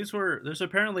be pretty fun. There's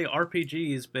apparently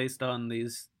RPGs based on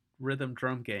these rhythm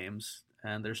drum games,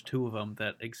 and there's 2 of them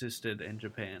that existed in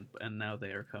Japan, and now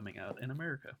they are coming out in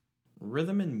America.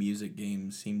 Rhythm and music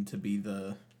games seem to be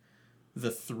the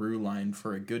through line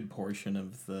for a good portion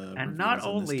of the. And not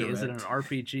only is it an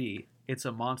RPG, it's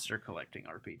a monster collecting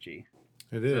RPG.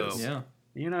 It is. So, yeah.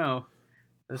 You know,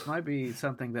 this might be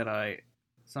something that I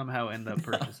somehow end up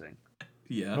purchasing.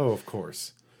 Yeah. Oh, of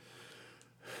course.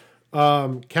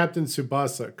 Captain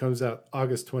Tsubasa comes out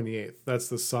August 28th. That's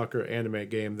the soccer anime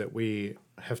game that we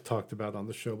have talked about on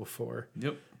the show before.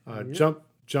 Yep.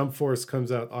 Jump Force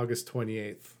comes out August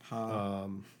 28th.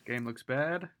 Game looks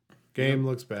bad.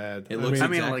 Looks bad. It looks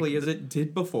exactly as it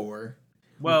did before.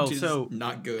 Well, which is so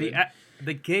not good.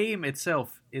 The game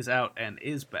itself is out and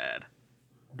is bad.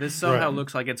 This somehow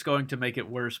looks like it's going to make it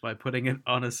worse by putting it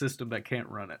on a system that can't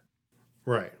run it.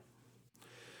 Right.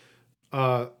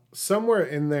 Somewhere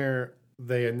in there,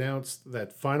 they announced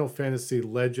that Final Fantasy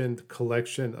Legend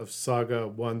Collection of Saga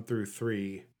 1 through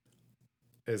 3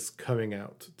 is coming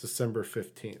out December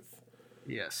 15th.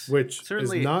 Yes. Which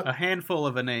certainly is not a handful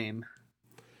of a name.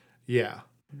 Yeah.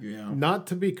 Yeah. Not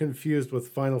to be confused with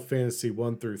Final Fantasy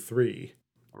 1 through 3.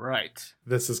 Right.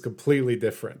 This is completely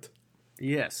different.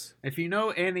 Yes. If you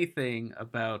know anything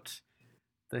about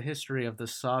the history of the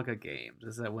Saga games,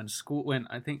 is that when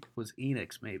I think it was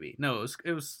Enix maybe. No,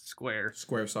 it was Square.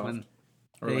 Squaresoft.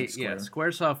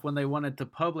 Squaresoft, when they wanted to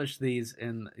publish these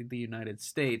in the United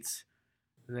States,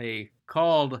 they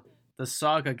called the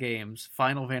Saga games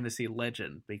Final Fantasy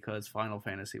Legend because Final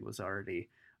Fantasy was already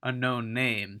a known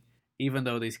name, even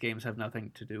though these games have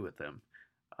nothing to do with them.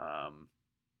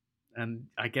 And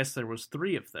I guess there was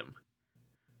 3 of them.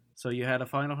 So you had a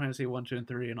Final Fantasy 1, 2, and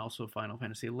 3, and also Final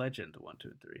Fantasy Legend 1, 2,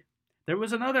 and 3. There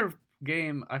was another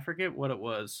game, I forget what it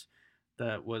was,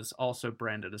 that was also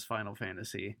branded as Final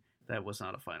Fantasy. That was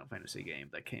not a Final Fantasy game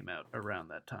that came out around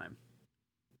that time.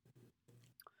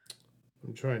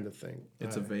 I'm trying to think.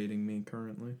 It's evading me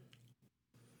currently.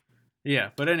 Yeah,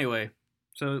 but anyway,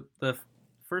 so the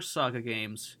first Saga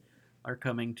games are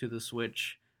coming to the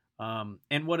Switch.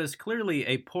 And what is clearly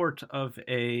a port of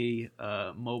a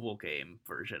mobile game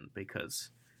version,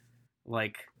 because,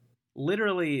 like,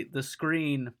 literally the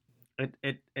screen,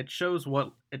 it shows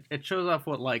it shows off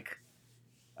what like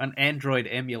an Android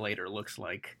emulator looks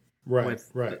like, right?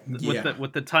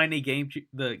 With the tiny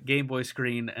Game Boy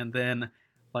screen, and then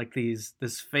like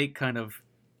this fake kind of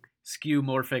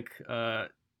skeuomorphic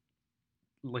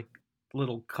like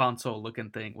little console looking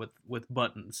thing with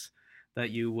buttons that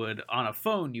you would on a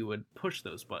phone you would push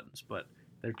those buttons, but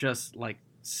they're just like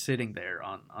sitting there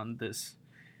on this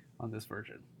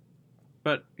version.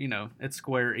 But it's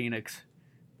Square Enix.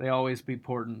 They always be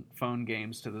porting phone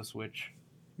games to the Switch.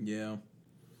 Yeah.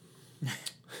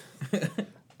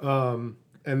 And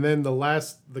then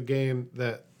the game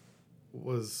that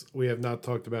we have not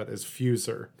talked about is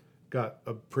Fuser. Got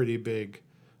a pretty big.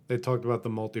 They talked about the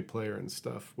multiplayer and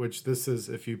stuff, which this is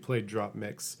if you play Drop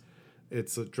Mix,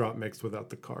 it's a Drop Mix without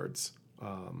the cards.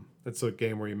 It's a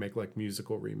game where you make like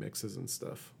musical remixes and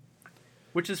stuff,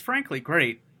 which is frankly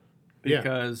great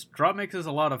because Drop Mix is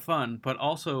a lot of fun, but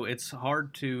also it's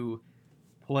hard to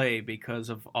play because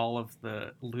of all of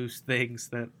the loose things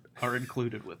that are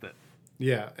included with it.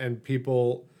 Yeah, and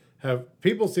people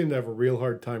seem to have a real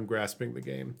hard time grasping the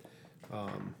game.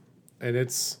 And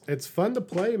it's fun to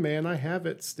play, man. I have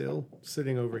it still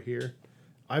sitting over here.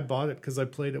 I bought it because I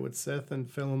played it with Seth and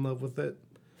fell in love with it.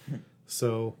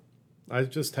 So I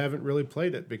just haven't really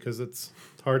played it because it's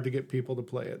hard to get people to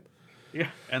play it. Yeah,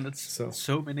 and it's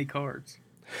so many cards.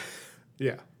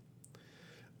 Yeah.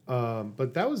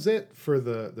 But that was it for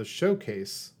the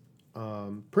showcase.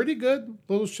 Pretty good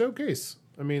little showcase.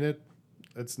 I mean,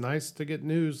 it's nice to get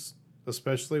news,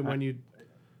 especially when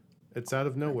it's out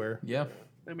of nowhere. Yeah.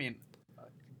 I mean,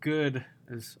 good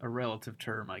is a relative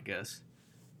term, I guess.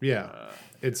 Yeah,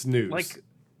 it's news. Like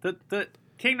the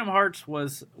Kingdom Hearts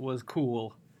was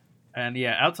cool, and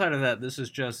yeah, outside of that, this is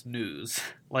just news.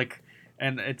 Like,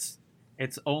 and it's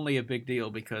only a big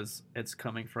deal because it's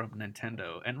coming from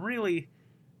Nintendo, and really,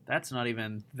 that's not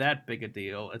even that big a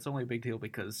deal. It's only a big deal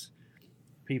because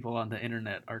people on the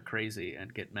internet are crazy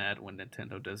and get mad when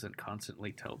Nintendo doesn't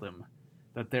constantly tell them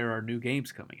that there are new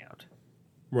games coming out.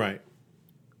 Right.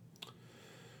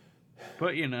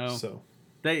 But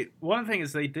one thing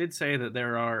is they did say that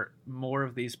there are more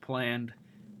of these planned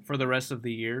for the rest of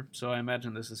the year, so I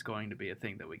imagine this is going to be a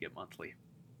thing that we get monthly.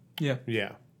 Yeah.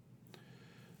 Yeah.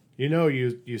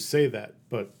 You say that,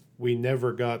 but we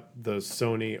never got the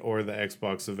Sony or the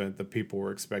Xbox event that people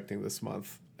were expecting this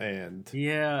month. And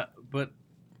yeah, but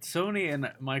Sony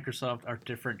and Microsoft are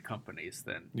different companies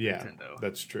than Nintendo.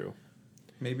 That's true.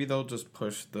 Maybe they'll just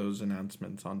push those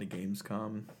announcements onto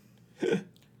Gamescom.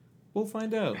 We'll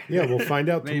find out. Yeah, we'll find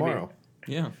out tomorrow.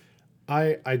 Yeah.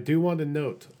 I do want to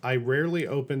note, I rarely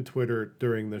open Twitter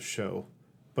during this show,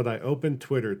 but I opened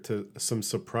Twitter to some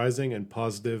surprising and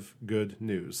positive good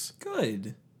news.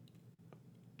 Good.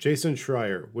 Jason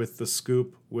Schreier with The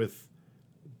Scoop with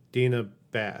Dina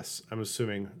Bass. I'm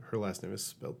assuming her last name is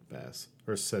spelled Bass,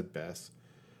 or said Bass.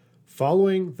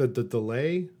 Following the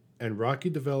delay and rocky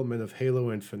development of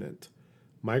Halo Infinite,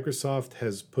 Microsoft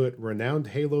has put renowned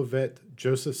Halo vet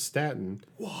Joseph Staten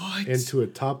into a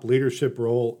top leadership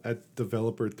role at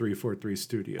developer 343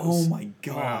 Studios. Oh my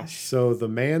gosh. So the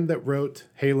man that wrote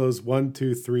Halos 1,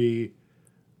 2, 3,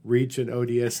 Reach, and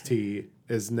ODST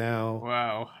is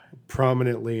now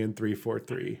prominently in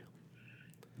 343.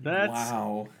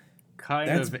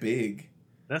 That's big.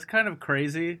 That's kind of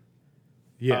crazy.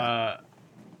 Yeah.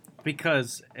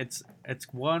 Because it's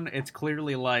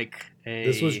clearly like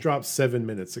this was dropped 7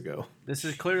 minutes ago. This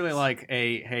is clearly like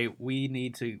hey, we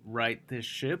need to right this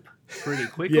ship pretty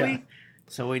quickly.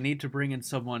 So we need to bring in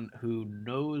someone who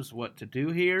knows what to do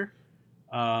here.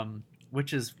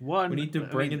 Which is one we need to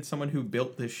bring in someone who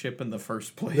built this ship in the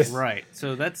first place. Right.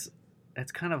 So that's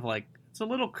kind of like, it's a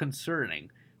little concerning.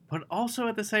 But also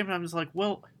at the same time it's like,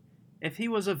 well, if he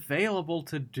was available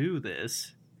to do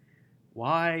this,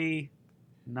 why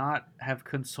not have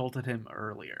consulted him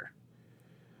earlier?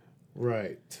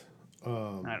 Right. I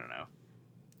don't know.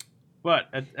 But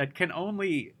it can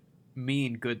only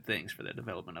mean good things for the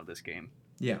development of this game.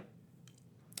 Yeah.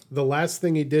 The last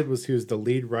thing he did was he was the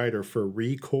lead writer for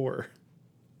Recore.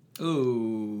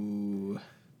 Ooh.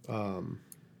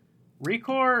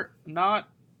 Recore, not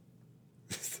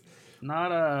as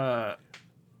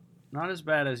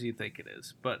bad as you think it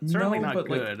is, but certainly not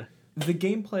good. Like, the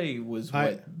gameplay was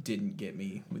what didn't get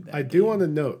me with that. I do want to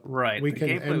note, right? The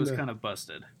gameplay was kind of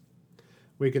busted.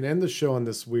 We can end the show on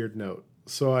this weird note.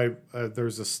 So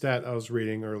there's a stat I was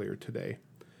reading earlier today.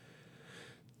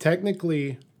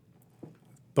 Technically,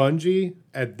 Bungie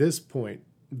at this point,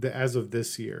 as of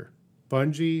this year,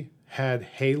 Bungie had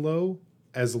Halo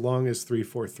as long as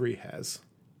 343 has.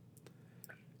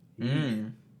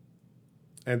 And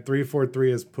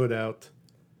 343 has put out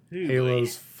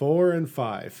Halos 4 and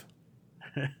 5.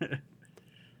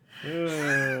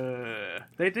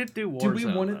 They did do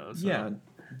Warzone.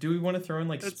 Do we want to throw in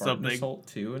like Spartan Assault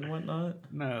 2 and whatnot?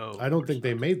 No. I don't think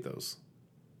they made those.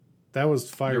 That was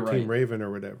Fire Team Raven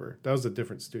or whatever. That was a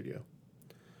different studio.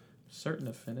 certain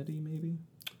affinity, maybe.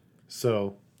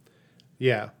 So,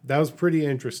 yeah, that was pretty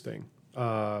interesting.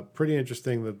 Pretty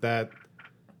interesting that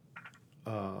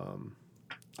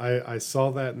I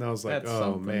saw that and I was like, That's oh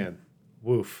something. man,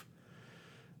 woof.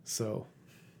 So,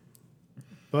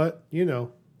 but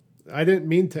I didn't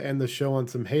mean to end the show on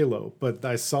some Halo, but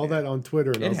I saw that on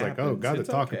Twitter and I was like, oh, got to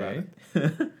talk about it.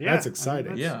 Yeah, That's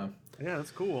exciting. Yeah. Yeah,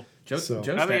 that's cool. Joe So-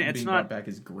 Joe I mean, Staten it's being not- brought back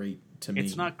is great to me.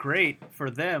 It's not great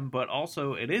for them, but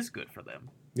also it is good for them.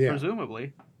 Yeah.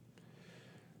 Presumably.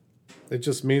 It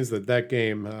just means that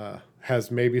game has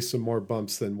maybe some more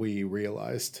bumps than we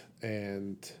realized.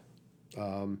 And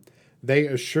they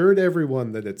assured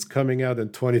everyone that it's coming out in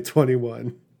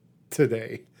 2021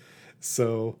 today.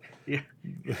 So Yeah.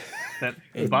 That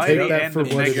And by take the that end for of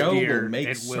what next it is. year, Will make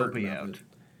it will certain be of out. it.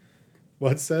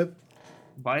 what's that?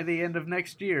 By the end of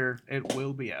next year, it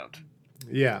will be out.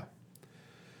 Yeah.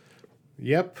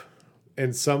 Yep.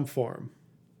 In some form.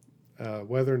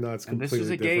 Whether or not it's And this completely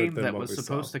is a different game than that what was we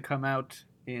supposed saw. to come out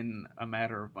in a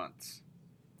matter of months.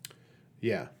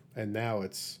 Yeah. And now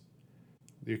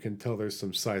you can tell there's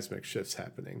some seismic shifts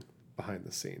happening behind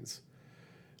the scenes.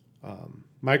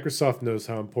 Microsoft knows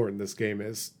how important this game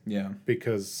is Yeah.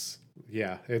 because,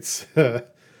 yeah, it's.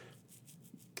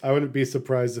 I wouldn't be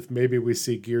surprised if maybe we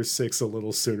see Gear 6 a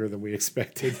little sooner than we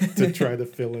expected to try to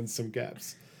fill in some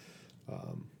gaps.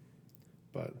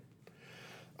 But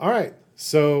all right.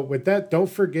 So with that, don't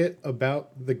forget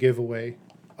about the giveaway.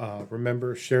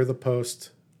 Remember, share the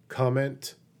post,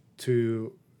 comment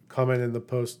in the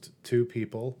post to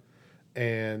people,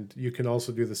 and you can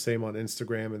also do the same on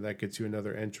Instagram, and that gets you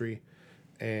another entry.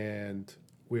 And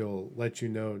we'll let you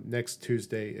know next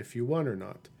Tuesday if you won or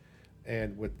not.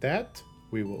 And with that,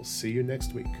 we will see you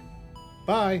next week.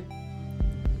 Bye.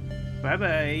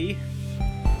 Bye-bye.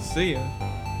 See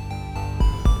ya.